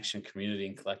connection, community,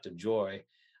 and collective joy,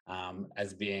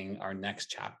 as being our next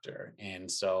chapter. And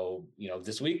so,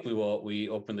 this week we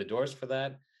open the doors for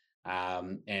that,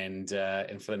 and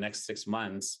for the next 6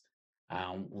 months,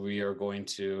 we're going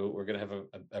to have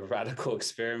a radical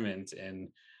experiment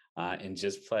in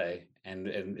just play, and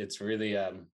it's really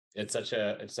it's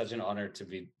such an honor to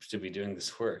be doing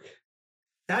this work.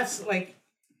 That's like,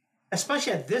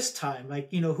 especially at this time, like,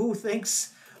 who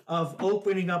thinks of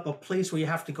opening up a place where you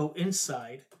have to go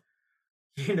inside?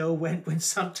 When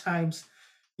sometimes,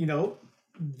 you know,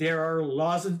 there are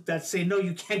laws that say no,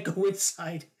 you can't go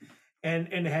inside and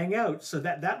hang out. So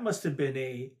that must have been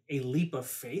a leap of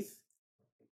faith,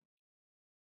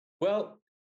 Well,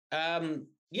 or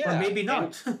yeah, maybe and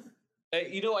not.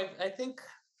 I think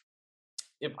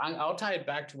if I'll tie it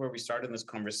back to where we started in this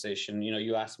conversation.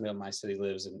 You asked me how my city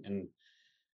lives, and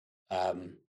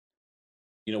um,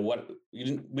 what we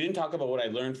didn't talk about what I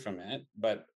learned from it,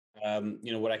 but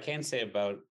what I can say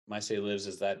about my city lives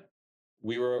is that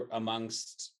we were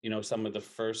amongst some of the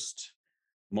first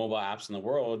mobile apps in the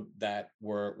world that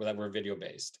were video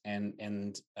based,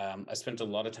 and I spent a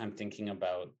lot of time thinking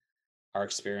about our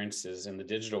experiences in the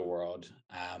digital world,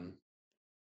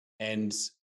 and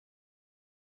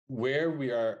where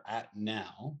we are at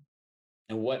now.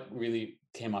 And what really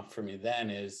came up for me then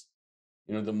is,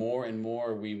 the more and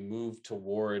more we move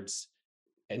towards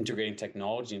integrating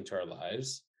technology into our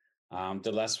lives,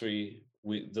 the less we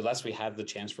have the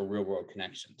chance for real world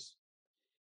connections.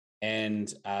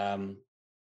 And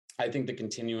I think the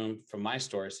continuum from my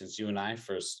story, since you and I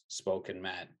first spoke and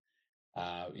met,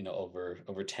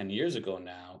 over 10 years ago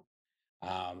now,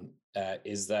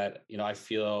 is that I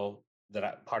feel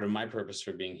that part of my purpose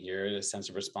for being here is a sense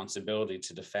of responsibility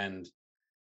to defend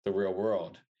the real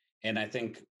world. And I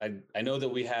think I know that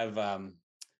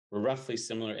we're roughly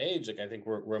similar age. Like, I think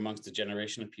we're amongst a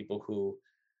generation of people who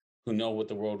know what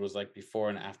the world was like before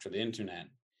and after the internet.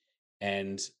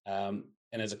 And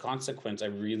as a consequence, I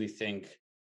really think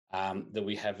that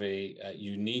we have a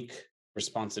unique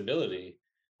responsibility,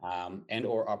 and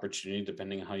or opportunity,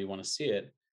 depending on how you want to see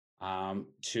it,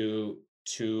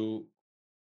 to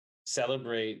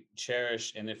celebrate,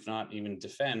 cherish, and if not even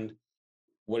defend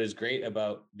what is great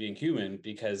about being human,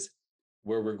 because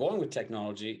where we're going with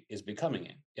technology is becoming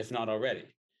it, if not already.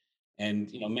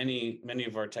 And many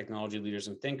of our technology leaders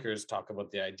and thinkers talk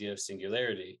about the idea of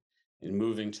singularity and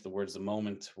moving to the words of the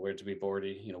moment, where we've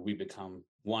already, we become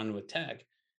one with tech.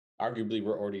 Arguably,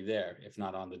 we're already there, if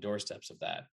not on the doorsteps of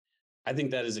that. I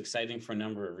think that is exciting for a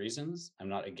number of reasons. I'm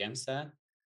not against that.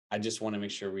 I just want to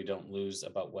make sure we don't lose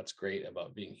about what's great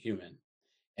about being human.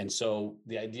 And so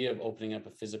the idea of opening up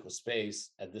a physical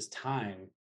space at this time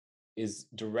is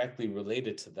directly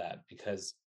related to that,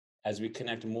 because as we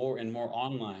connect more and more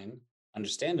online,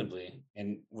 understandably,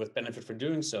 and with benefit for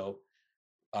doing so,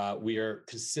 we are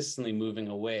consistently moving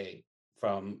away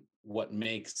from what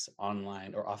makes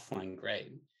online or offline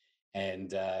great.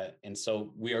 And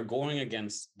so we are going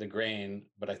against the grain,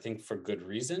 but I think for good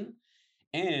reason.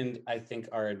 And I think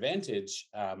our advantage,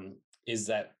 is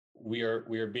that we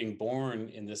are being born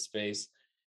in this space,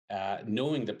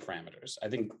 knowing the parameters. I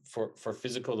think for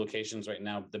physical locations right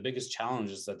now, the biggest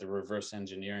challenge is that they're reverse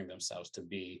engineering themselves to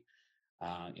be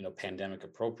pandemic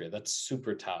appropriate. That's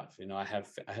super tough. I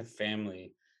have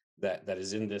family that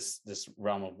is in this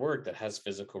realm of work that has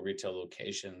physical retail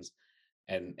locations,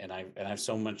 and I have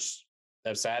so much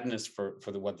of sadness for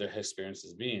what their experience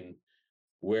has been.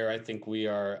 Where I think we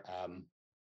are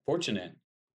fortunate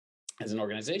as an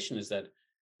organization is that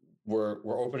we're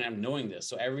open and knowing this.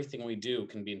 So everything we do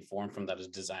can be informed from that as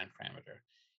design parameter.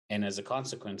 And as a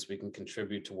consequence, we can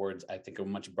contribute towards, I think, a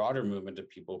much broader movement of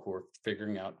people who are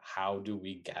figuring out how do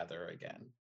we gather again.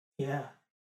 Yeah,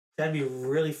 that'd be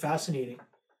really fascinating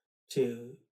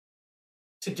to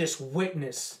just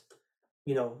witness,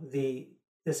 the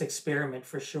this experiment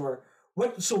for sure.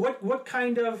 What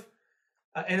kind of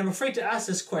and I'm afraid to ask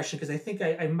this question because I think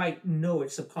I might know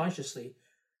it subconsciously.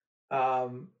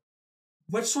 Um,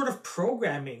 what sort of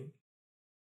programming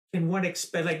can one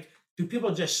expect? Like, do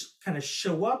people just kind of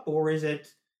show up, or is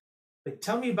it like,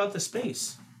 tell me about the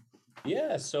space?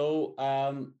 Yeah. So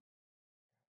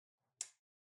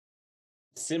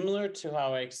similar to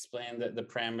how I explained the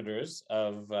parameters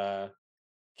of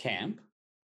camp,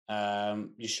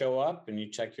 you show up and you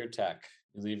check your tech.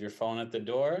 You leave your phone at the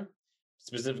door.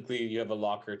 Specifically, you have a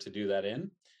locker to do that in,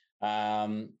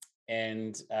 um,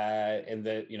 and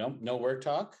the no work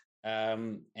talk,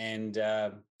 and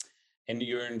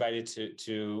you're invited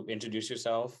to introduce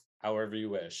yourself however you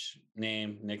wish,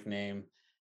 name, nickname,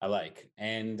 alike,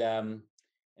 and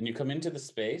you come into the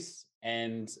space,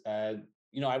 and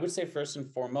I would say first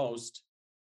and foremost,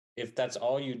 if that's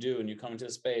all you do and you come into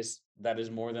the space, that is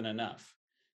more than enough.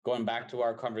 Going back to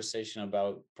our conversation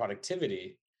about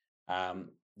productivity,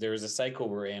 there is a cycle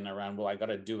we're in around, well, I got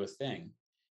to do a thing.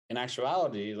 In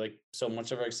actuality, like so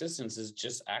much of our existence is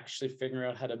just actually figuring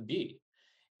out how to be.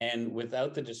 And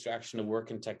without the distraction of work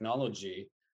and technology,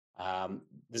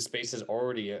 the space is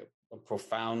already a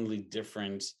profoundly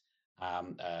different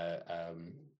um, uh,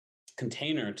 um,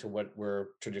 container to what we're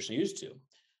traditionally used to.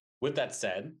 With that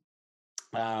said,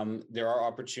 there are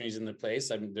opportunities in the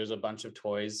place. I mean, there's a bunch of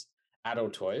toys,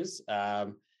 adult toys,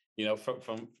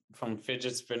 from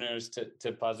fidget spinners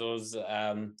to puzzles.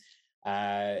 I'm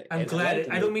And glad.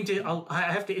 I don't ultimately, mean to. I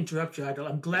have to interrupt you, Adel.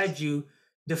 I'm glad you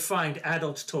defined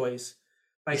adult toys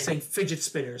by saying fidget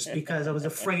spinners because I was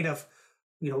afraid of,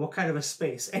 what kind of a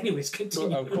space. Anyways,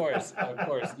 continue. of course, of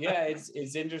course, yeah,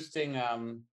 it's interesting.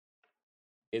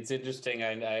 It's interesting.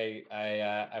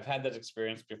 I've had that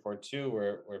experience before too,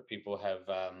 where people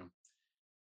have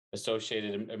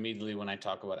associated immediately when I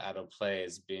talk about adult play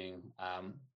as being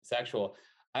sexual.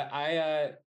 I I,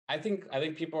 uh, I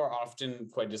think people are often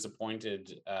quite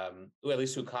disappointed, at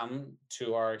least who come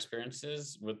to our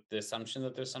experiences with the assumption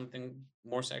that there's something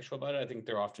more sexual about it. I think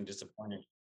they're often disappointed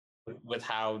with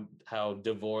how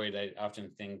devoid I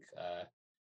often think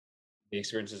the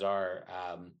experiences are.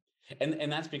 And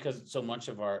that's because so much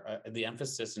of our the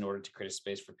emphasis in order to create a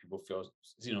space for people to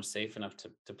feel safe enough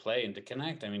to play and to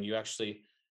connect. I mean, you have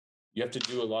to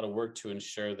do a lot of work to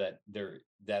ensure that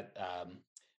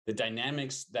the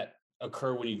dynamics that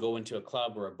occur when you go into a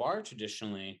club or a bar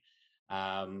traditionally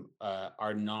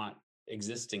are not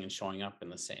existing and showing up in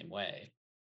the same way.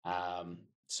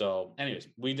 So, anyways,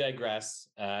 we digress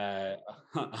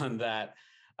on that.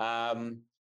 Um,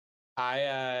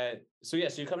 I so yeah,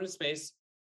 so you come into space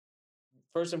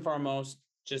first and foremost,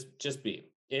 just be.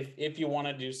 If you want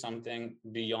to do something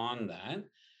beyond that,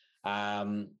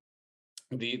 um,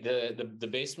 the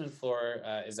basement floor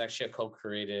is actually a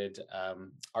co-created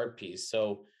art piece.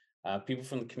 So people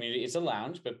from the community, it's a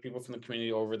lounge, but people from the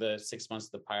community over the 6 months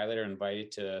of the pilot are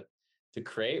invited to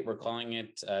create. We're calling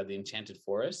it the Enchanted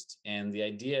Forest, and the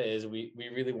idea is we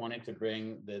really wanted to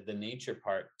bring the nature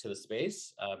part to the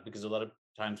space because a lot of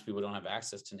times people don't have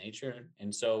access to nature,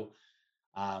 and so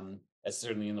that's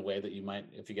certainly in the way that you might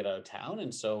if you get out of town.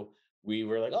 And so we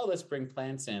were like, oh, let's bring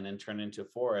plants in and turn it into a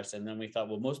forest. And then we thought,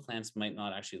 well, most plants might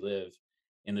not actually live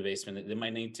in the basement. They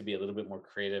might need to be a little bit more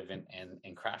creative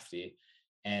and crafty.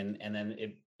 And then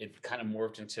it kind of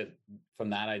morphed into from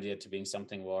that idea to being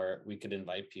something where we could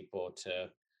invite people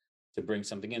to bring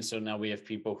something in. So now we have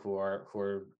people who are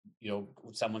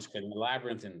someone's creating a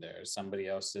labyrinth in there, somebody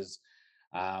else is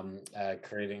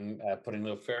creating putting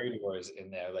little fairy doors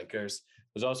in there. Like there's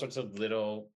all sorts of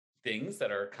little things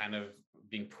that are kind of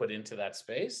being put into that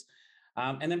space.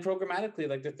 And then programmatically,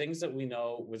 like the things that we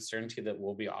know with certainty that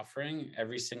we'll be offering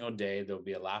every single day, there'll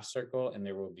be a laugh circle and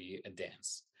there will be a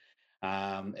dance.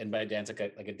 And by dance,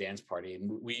 like a dance party. And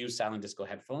we use silent disco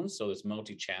headphones. So it's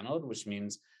multi-channeled, which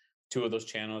means two of those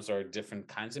channels are different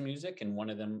kinds of music. And one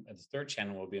of them, the third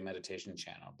channel will be a meditation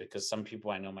channel, because some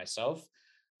people I know myself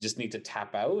just need to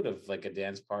tap out of like a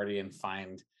dance party and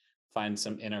find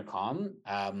some inner calm.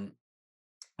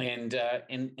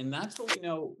 And that's what we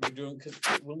know we're doing, because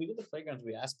when we do the playgrounds,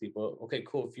 we ask people, okay,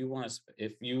 cool. If you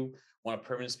want a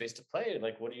permanent space to play,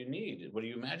 like, what do you need? What do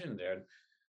you imagine there?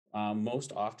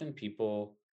 Most often,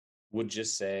 people would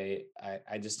just say,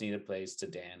 I just need a place to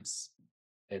dance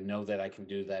and know that I can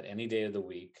do that any day of the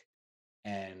week,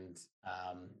 and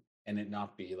and it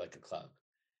not be like a club.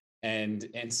 And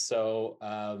so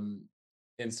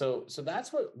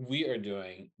that's what we are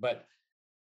doing. But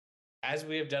as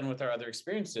we have done with our other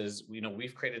experiences,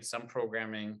 we've created some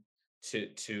programming to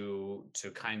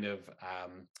kind of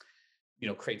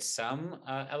create some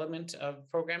element of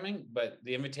programming. But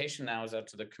the invitation now is out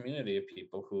to the community of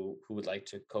people who would like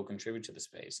to co-contribute to the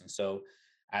space. And so,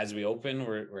 as we open,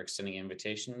 we're extending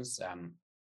invitations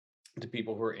to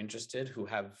people who are interested, who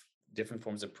have different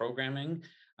forms of programming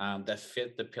that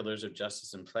fit the pillars of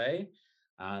justice and play,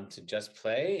 to just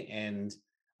play. And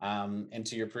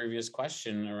to your previous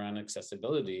question around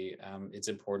accessibility, it's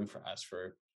important for us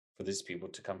for these people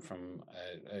to come from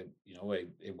a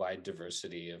wide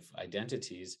diversity of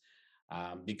identities,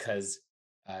 because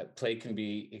play can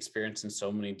be experienced in so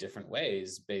many different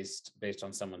ways based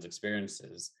on someone's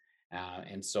experiences.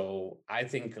 And so I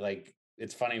think, like,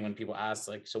 it's funny when people ask,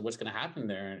 like, so what's going to happen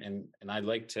there? And I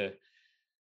like to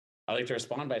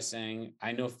respond by saying,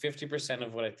 I know 50%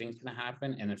 of what I think is going to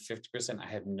happen, and then 50% I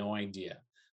have no idea.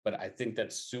 But I think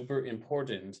that's super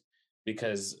important,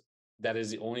 because that is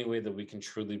the only way that we can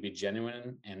truly be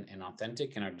genuine and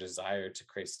authentic in our desire to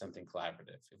create something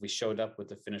collaborative. If we showed up with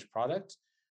the finished product,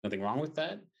 nothing wrong with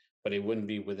that, but it wouldn't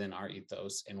be within our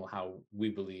ethos and how we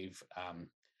believe,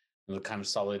 the kind of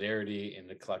solidarity and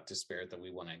the collective spirit that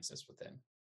we want to exist within.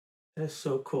 That's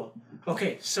so cool.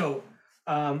 Okay, so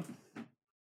um,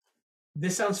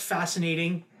 this sounds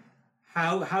fascinating.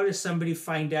 How does somebody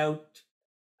find out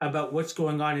about what's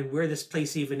going on and where this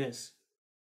place even is?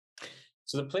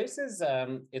 So the place is,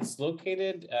 it's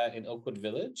located in Oakwood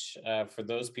Village. For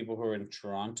those people who are in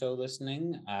Toronto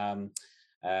listening,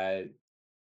 uh,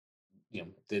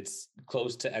 it's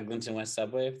close to Eglinton West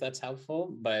Subway, if that's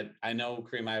helpful. But I know,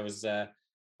 Kareem, I was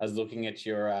looking at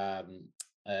your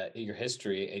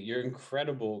history, at your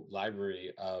incredible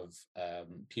library of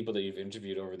people that you've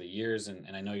interviewed over the years,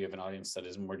 and I know you have an audience that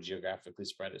is more geographically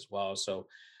spread as well. So,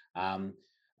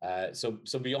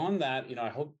 so beyond that, I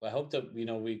hope that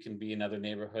we can be in other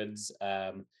neighborhoods,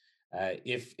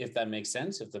 if that makes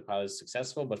sense, if the pilot is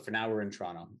successful. But for now, we're in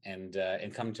Toronto, and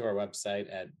come to our website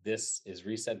at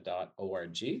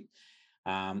thisisreset.org.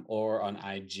 Or on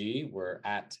IG, we're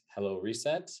at Hello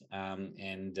Reset,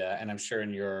 and I'm sure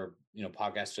in your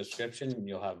podcast description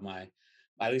you'll have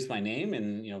at least my name,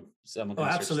 and someone Oh,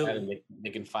 can search that, and absolutely.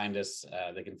 they can find us.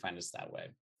 They can find us that way.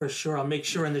 For sure. I'll make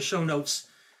sure in the show notes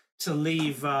to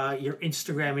leave your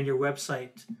Instagram and your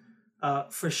website,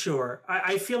 for sure.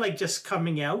 I feel like just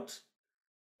coming out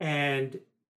and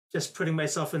just putting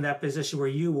myself in that position where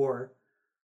you were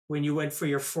when you went for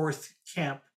your fourth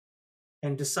camp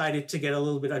and decided to get a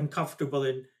little bit uncomfortable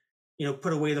and,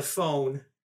 put away the phone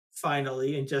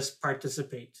finally and just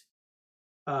participate.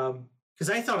 Because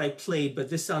I thought I played, but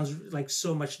this sounds like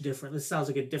so much different. This sounds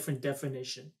like a different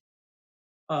definition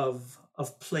of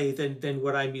play than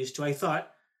what I'm used to. I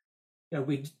thought,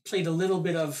 we played a little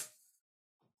bit of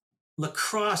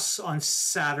lacrosse on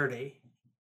Saturday,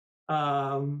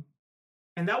 and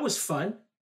that was fun.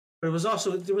 But there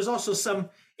was also some.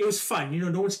 It was fun,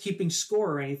 no one's keeping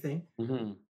score or anything.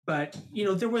 Mm-hmm. But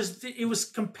it was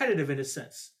competitive in a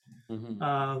sense.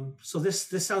 Mm-hmm. So this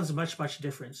sounds much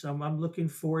different. So I'm looking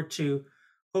forward to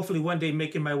hopefully one day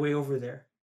making my way over there.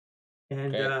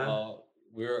 And Great. Well,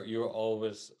 you're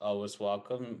always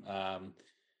welcome.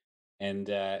 And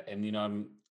I'm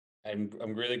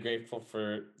really grateful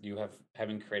for you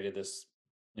having created this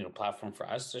platform for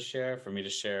us to share, for me to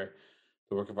share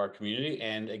the work of our community,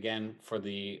 and again for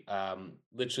the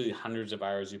literally hundreds of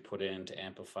hours you put into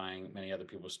amplifying many other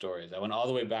people's stories. I went all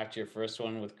the way back to your first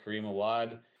one with Kareem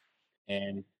Awad,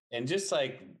 and just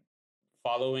like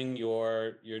following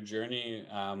your journey,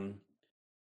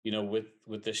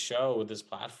 with this show, with this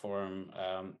platform.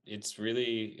 It's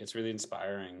really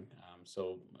inspiring.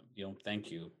 So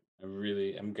thank you.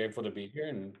 I'm grateful to be here,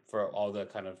 and for all the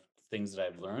kind of things that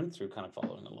I've learned through kind of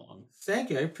following along. thank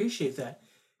you. I appreciate that.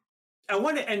 I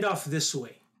want to end off this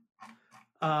way.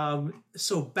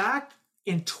 So back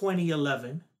in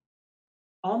 2011,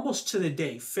 almost to the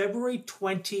day, February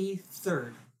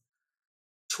 23rd,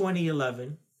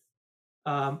 2011,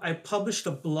 I published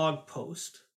a blog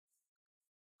post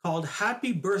called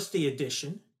Happy Birthday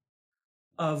Edition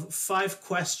of 5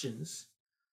 Questions,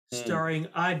 starring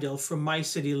Adil from My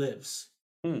City Lives.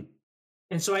 Hmm.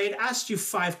 And so I had asked you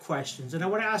 5 questions, and I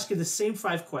want to ask you the same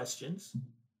 5 questions.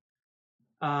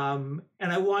 And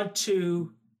I want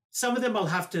to, some of them I'll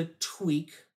have to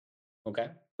tweak, Okay.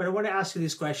 but I want to ask you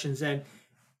these questions. And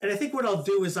I think what I'll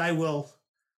do is I will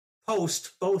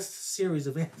post both series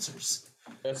of answers.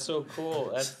 That's so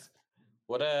cool. That's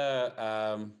what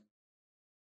a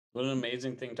what an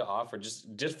amazing thing to offer.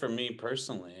 Just for me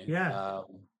personally. Yeah.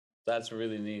 That's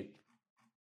really neat.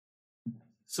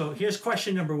 So here's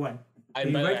question number one. I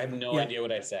have no idea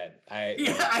what I said.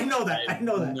 I know that. I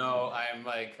know that. No, I'm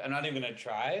not even gonna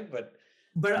try, but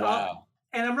wow.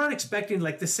 And I'm not expecting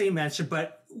like the same answer,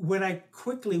 but when I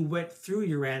quickly went through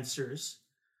your answers,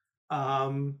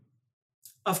 of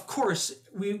course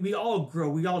we all grow,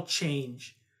 we all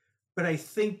change, but I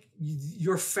think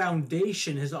your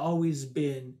foundation has always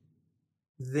been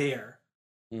there.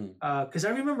 Because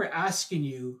I remember asking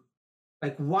you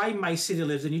like why My City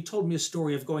Lives, and you told me a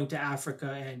story of going to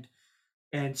Africa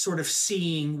and sort of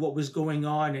seeing what was going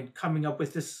on and coming up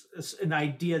with this an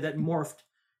idea that morphed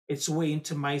its way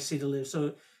into My City Lives.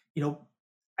 So,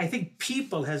 I think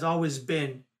people has always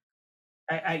been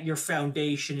at your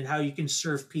foundation and how you can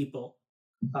serve people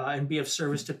and be of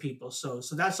service to people. So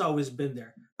that's always been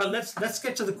there. But let's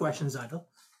get to the questions, Adil.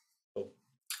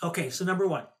 Okay, so number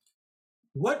one,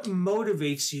 what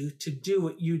motivates you to do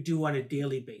what you do on a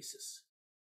daily basis?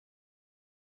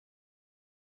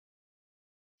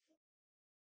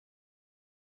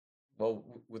 Well,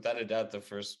 without a doubt, the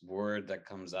first word that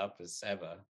comes up is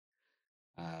Seva.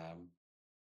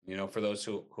 For those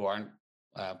who aren't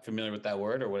familiar with that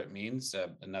word or what it means,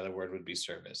 another word would be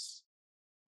service.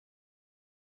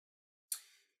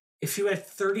 If you had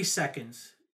 30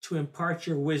 seconds to impart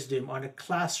your wisdom on a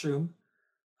classroom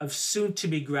of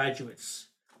soon-to-be graduates,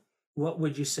 what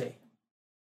would you say?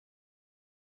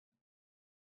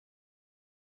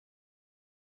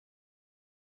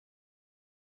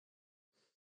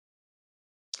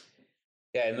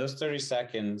 Yeah, in those 30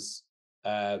 seconds,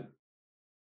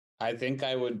 I think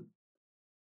I would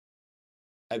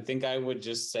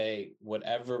just say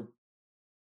whatever.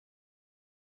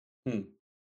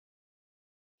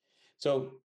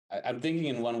 So I'm thinking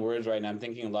in one word right now. I'm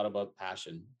thinking a lot about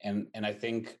passion, and I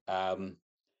think my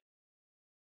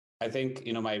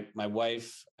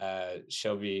wife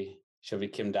Shelby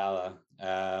Kimdala.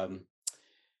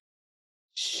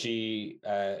 She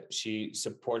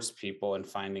supports people in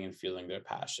finding and feeling their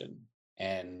passion,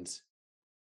 and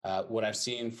what I've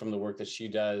seen from the work that she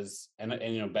does,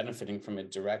 and benefiting from it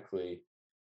directly,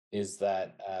 is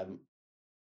that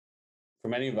for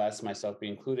many of us, myself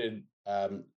being included,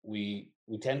 we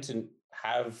tend to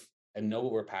have and know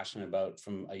what we're passionate about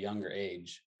from a younger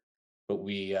age, but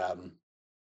we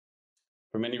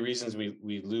for many reasons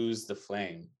we lose the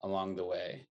flame along the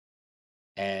way.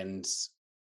 And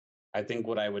I think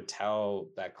what I would tell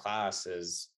that class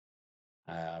is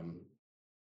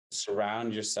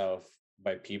surround yourself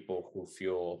by people who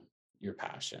fuel your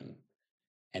passion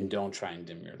and don't try and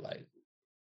dim your light.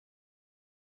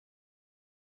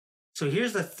 So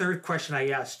here's the third question I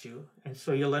asked you, and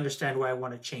so you'll understand why I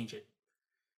want to change it.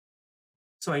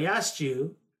 So I asked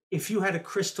you, if you had a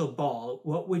crystal ball,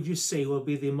 what would you say will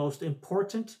be the most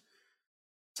important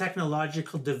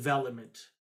technological development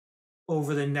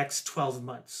over the next 12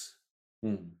 months?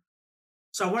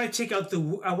 So I want to take out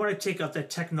the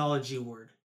technology word.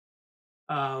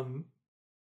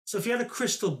 So if you had a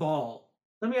crystal ball,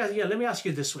 let me ask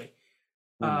you this way.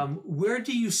 Where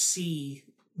do you see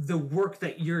the work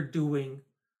that you're doing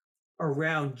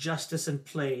around justice and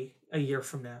play a year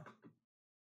from now?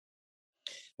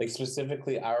 Like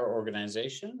specifically our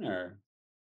organization, or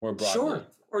more broadly? Sure,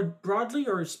 or broadly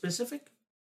or specific?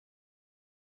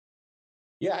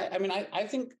 Yeah, I mean, I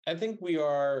think we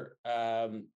are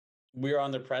on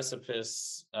the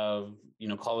precipice of,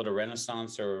 call it a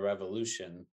renaissance or a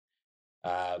revolution.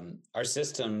 Our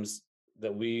systems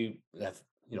that we have,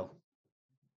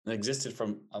 existed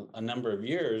from a number of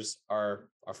years are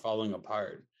falling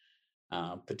apart,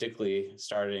 particularly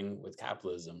starting with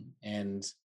capitalism. And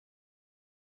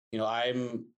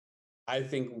I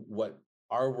think what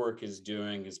our work is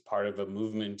doing is part of a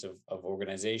movement of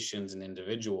organizations and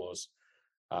individuals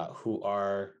who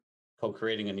are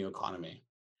co-creating a new economy.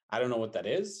 I don't know what that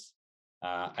is.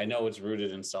 I know it's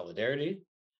rooted in solidarity.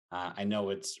 I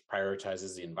know it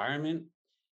prioritizes the environment.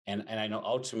 And I know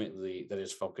ultimately that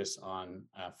it's focused on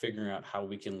figuring out how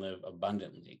we can live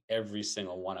abundantly, every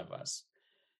single one of us.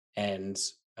 And,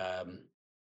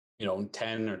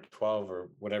 10 or 12 or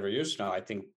whatever years from now, I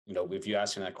think, if you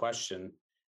ask me that question,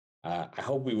 I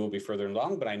hope we will be further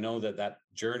along, but I know that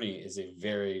journey is a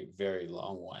very, very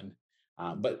long one.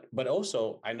 But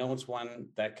also, I know it's one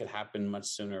that could happen much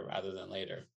sooner rather than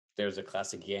later. There's a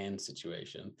classic Yan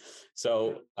situation.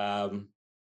 So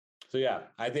So yeah,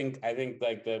 I think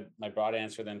like my broad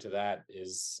answer then to that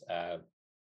is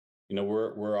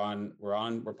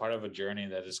we're part of a journey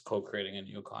that is co-creating a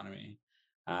new economy,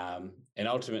 and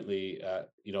ultimately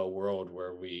a world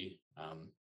where we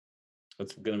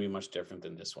it's going to be much different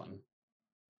than this one.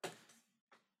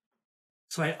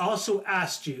 So I also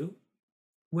asked you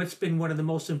what's been one of the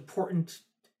most important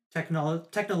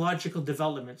technological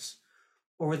developments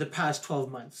over the past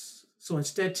 12 months. So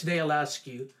instead, today I'll ask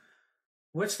you,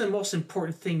 what's the most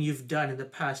important thing you've done in the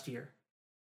past year?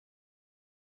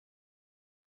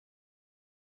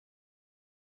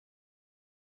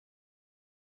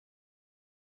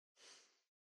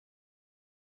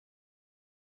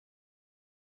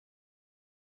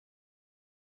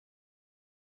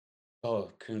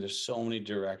 Oh, there's so many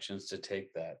directions to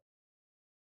take that.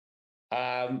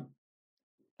 um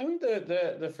I think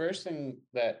the first thing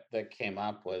that came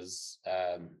up was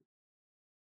I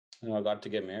got to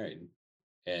get married,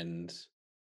 and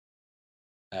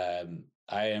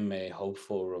I am a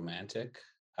hopeful romantic.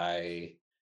 I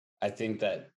I think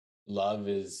that love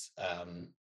is a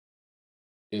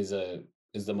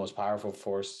is the most powerful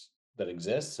force that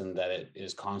exists, and that it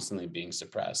is constantly being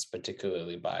suppressed,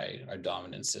 particularly by our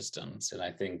dominant systems. And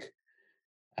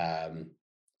um,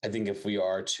 I think if we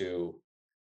are to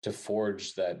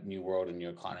forge that new world and new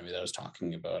economy that I was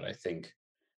talking about, I think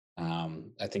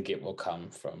it will come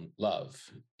from love.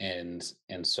 And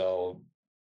so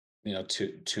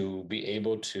to be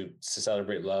able to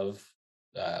celebrate love,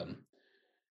 um,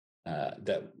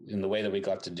 that in the way that we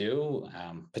got to do,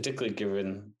 particularly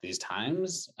given these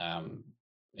times,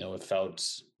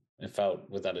 it felt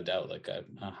without a doubt like a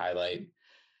highlight.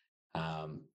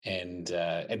 And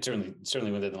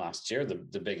certainly within the last year,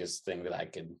 the biggest thing that I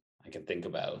could think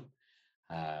about.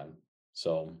 Um,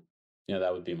 so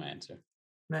that would be my answer.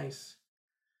 Nice.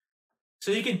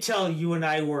 So you can tell you and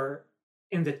I were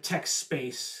in the tech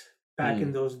space back in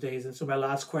Mm. those days. And so my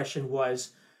last question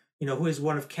was, who is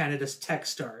one of Canada's tech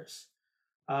stars?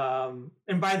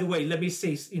 And by the way, let me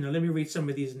say, let me read some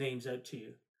of these names out to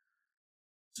you.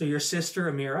 So your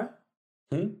sister Amira,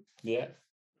 Yeah.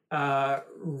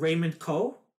 Raymond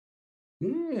Coe,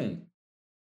 Mm.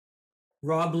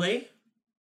 Rob Lay,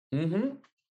 Hmm.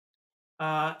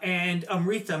 and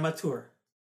Amrita Mathur.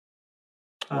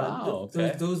 Wow.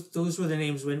 Okay. Those were the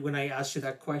names when I asked you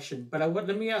that question. But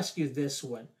let me ask you this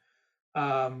one.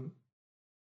 Um,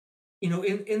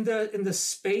 in the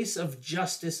space of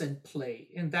justice and play,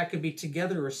 and that could be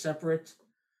together or separate.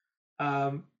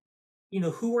 Um,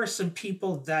 who are some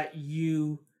people that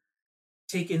you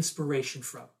take inspiration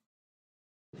from?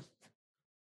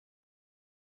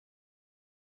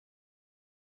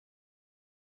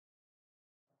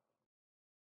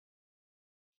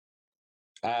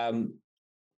 Um,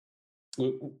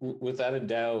 Without a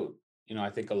doubt, I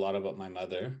think a lot about my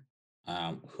mother,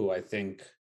 who I think,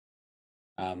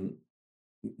 um,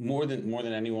 more than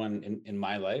anyone in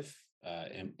my life,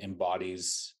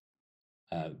 embodies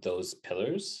those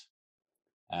pillars.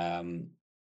 Um,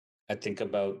 I think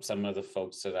about some of the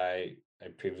folks that I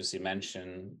previously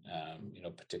mentioned,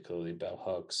 particularly Bell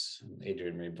Hooks,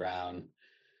 Adrienne Ray Brown.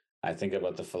 I think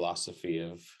about the philosophy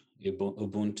of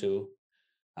Ubuntu.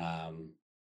 Um,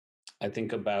 I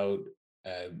think about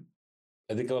uh,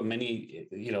 I think about many,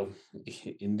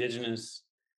 indigenous,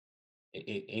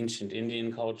 ancient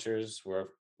Indian cultures where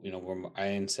my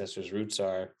ancestors' roots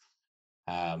are,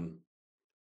 um,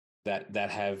 that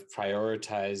have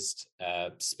prioritized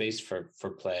space for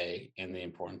play and the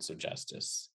importance of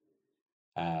justice.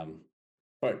 Um,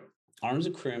 but Arms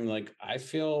of Krim, like I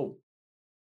feel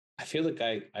like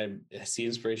I see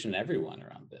inspiration in everyone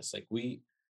around this. Like we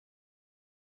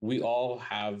all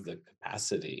have the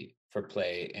capacity for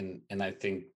play, and I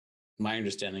think my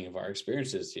understanding of our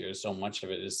experiences here, so much of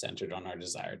it is centered on our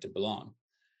desire to belong.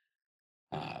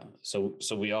 So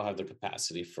we all have the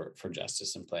capacity for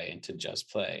justice and play, and to just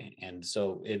play. And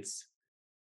so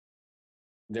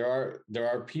there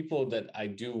are people that I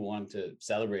do want to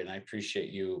celebrate, and I appreciate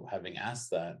you having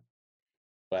asked that.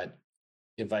 But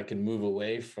if I can move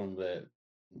away from the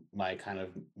my kind of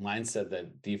mindset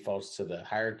that defaults to the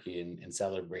hierarchy and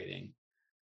celebrating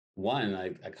one,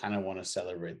 I kind of want to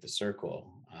celebrate the circle,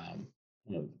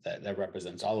 that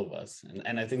represents all of us.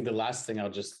 And I think the last thing I'll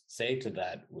just say to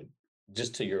that would,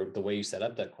 just to the way you set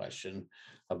up that question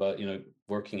about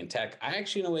working in tech. I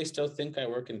actually in a way still think I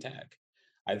work in tech.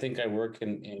 I think I work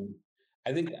in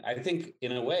I think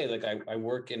in a way, like I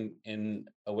work in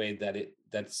a way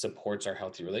that supports our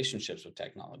healthy relationships with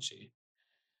technology.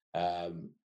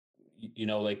 um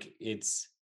like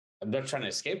I'm not trying to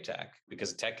escape tech,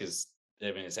 because tech is,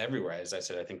 I mean, it's everywhere. As I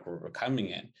said, I think we're coming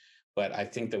in, but I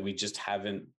think that we just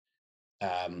haven't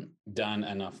done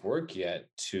enough work yet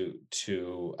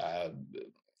to uh,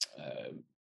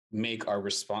 make our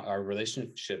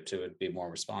relationship to it be more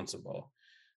responsible.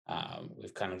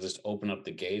 We've kind of just opened up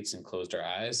the gates and closed our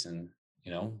eyes, and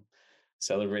you know,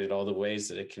 celebrated all the ways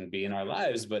that it can be in our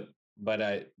lives. But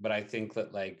I think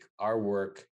that like our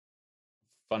work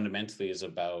fundamentally is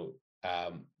about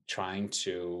trying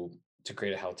to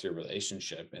create a healthier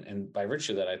relationship, and by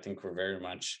virtue of that, I think we're very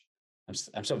much.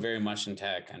 I'm still very much in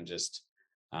tech. I'm just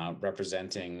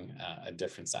representing a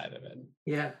different side of it.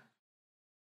 Yeah.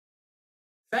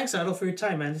 Thanks, Otto, for your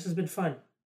time, man. This has been fun.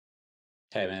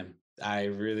 Hey, man, I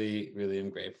really, really am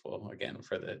grateful again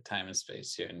for the time and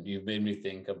space here, and uh, you've made me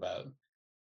think about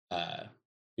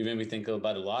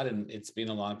a lot. And it's been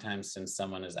a long time since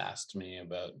someone has asked me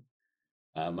about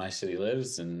my city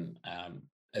lives, and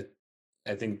I,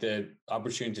 I think the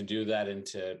opportunity to do that and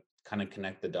to kind of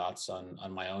connect the dots on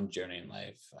my own journey in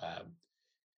life,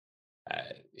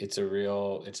 it's a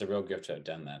real gift to have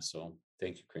done that. So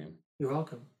thank you, Cream. You're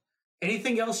welcome.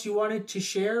 Anything else you wanted to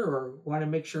share or want to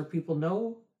make sure people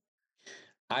know?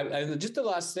 Just the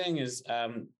last thing is,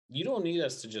 you don't need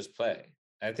us to just play.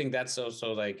 I think that's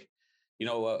also like,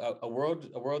 a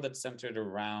world that's centered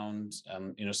around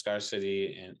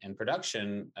scarcity and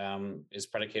production is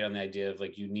predicated on the idea of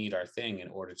like you need our thing in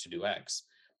order to do X.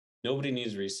 Nobody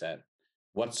needs reset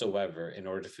whatsoever in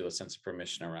order to feel a sense of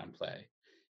permission around play.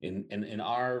 In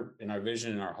our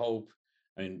vision and our hope,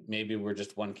 I mean, maybe we're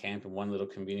just one camp and one little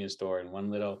convenience store and one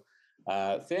little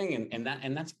thing,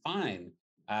 and that's fine.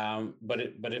 But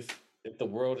if the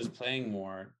world is playing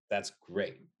more, that's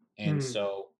great. And Hmm.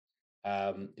 so,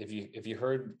 if you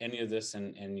heard any of this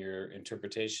and your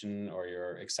interpretation or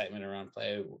your excitement around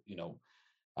play,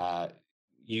 uh,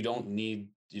 you don't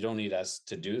need us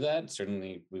to do that.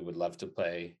 Certainly, we would love to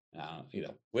play,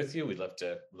 with you. We'd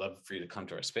love for you to come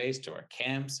to our space, to our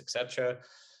camps, etc.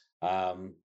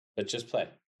 But just play.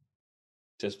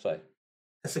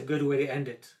 That's a good way to end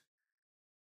it.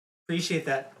 Appreciate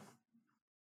that.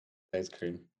 Thanks,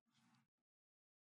 Kareem.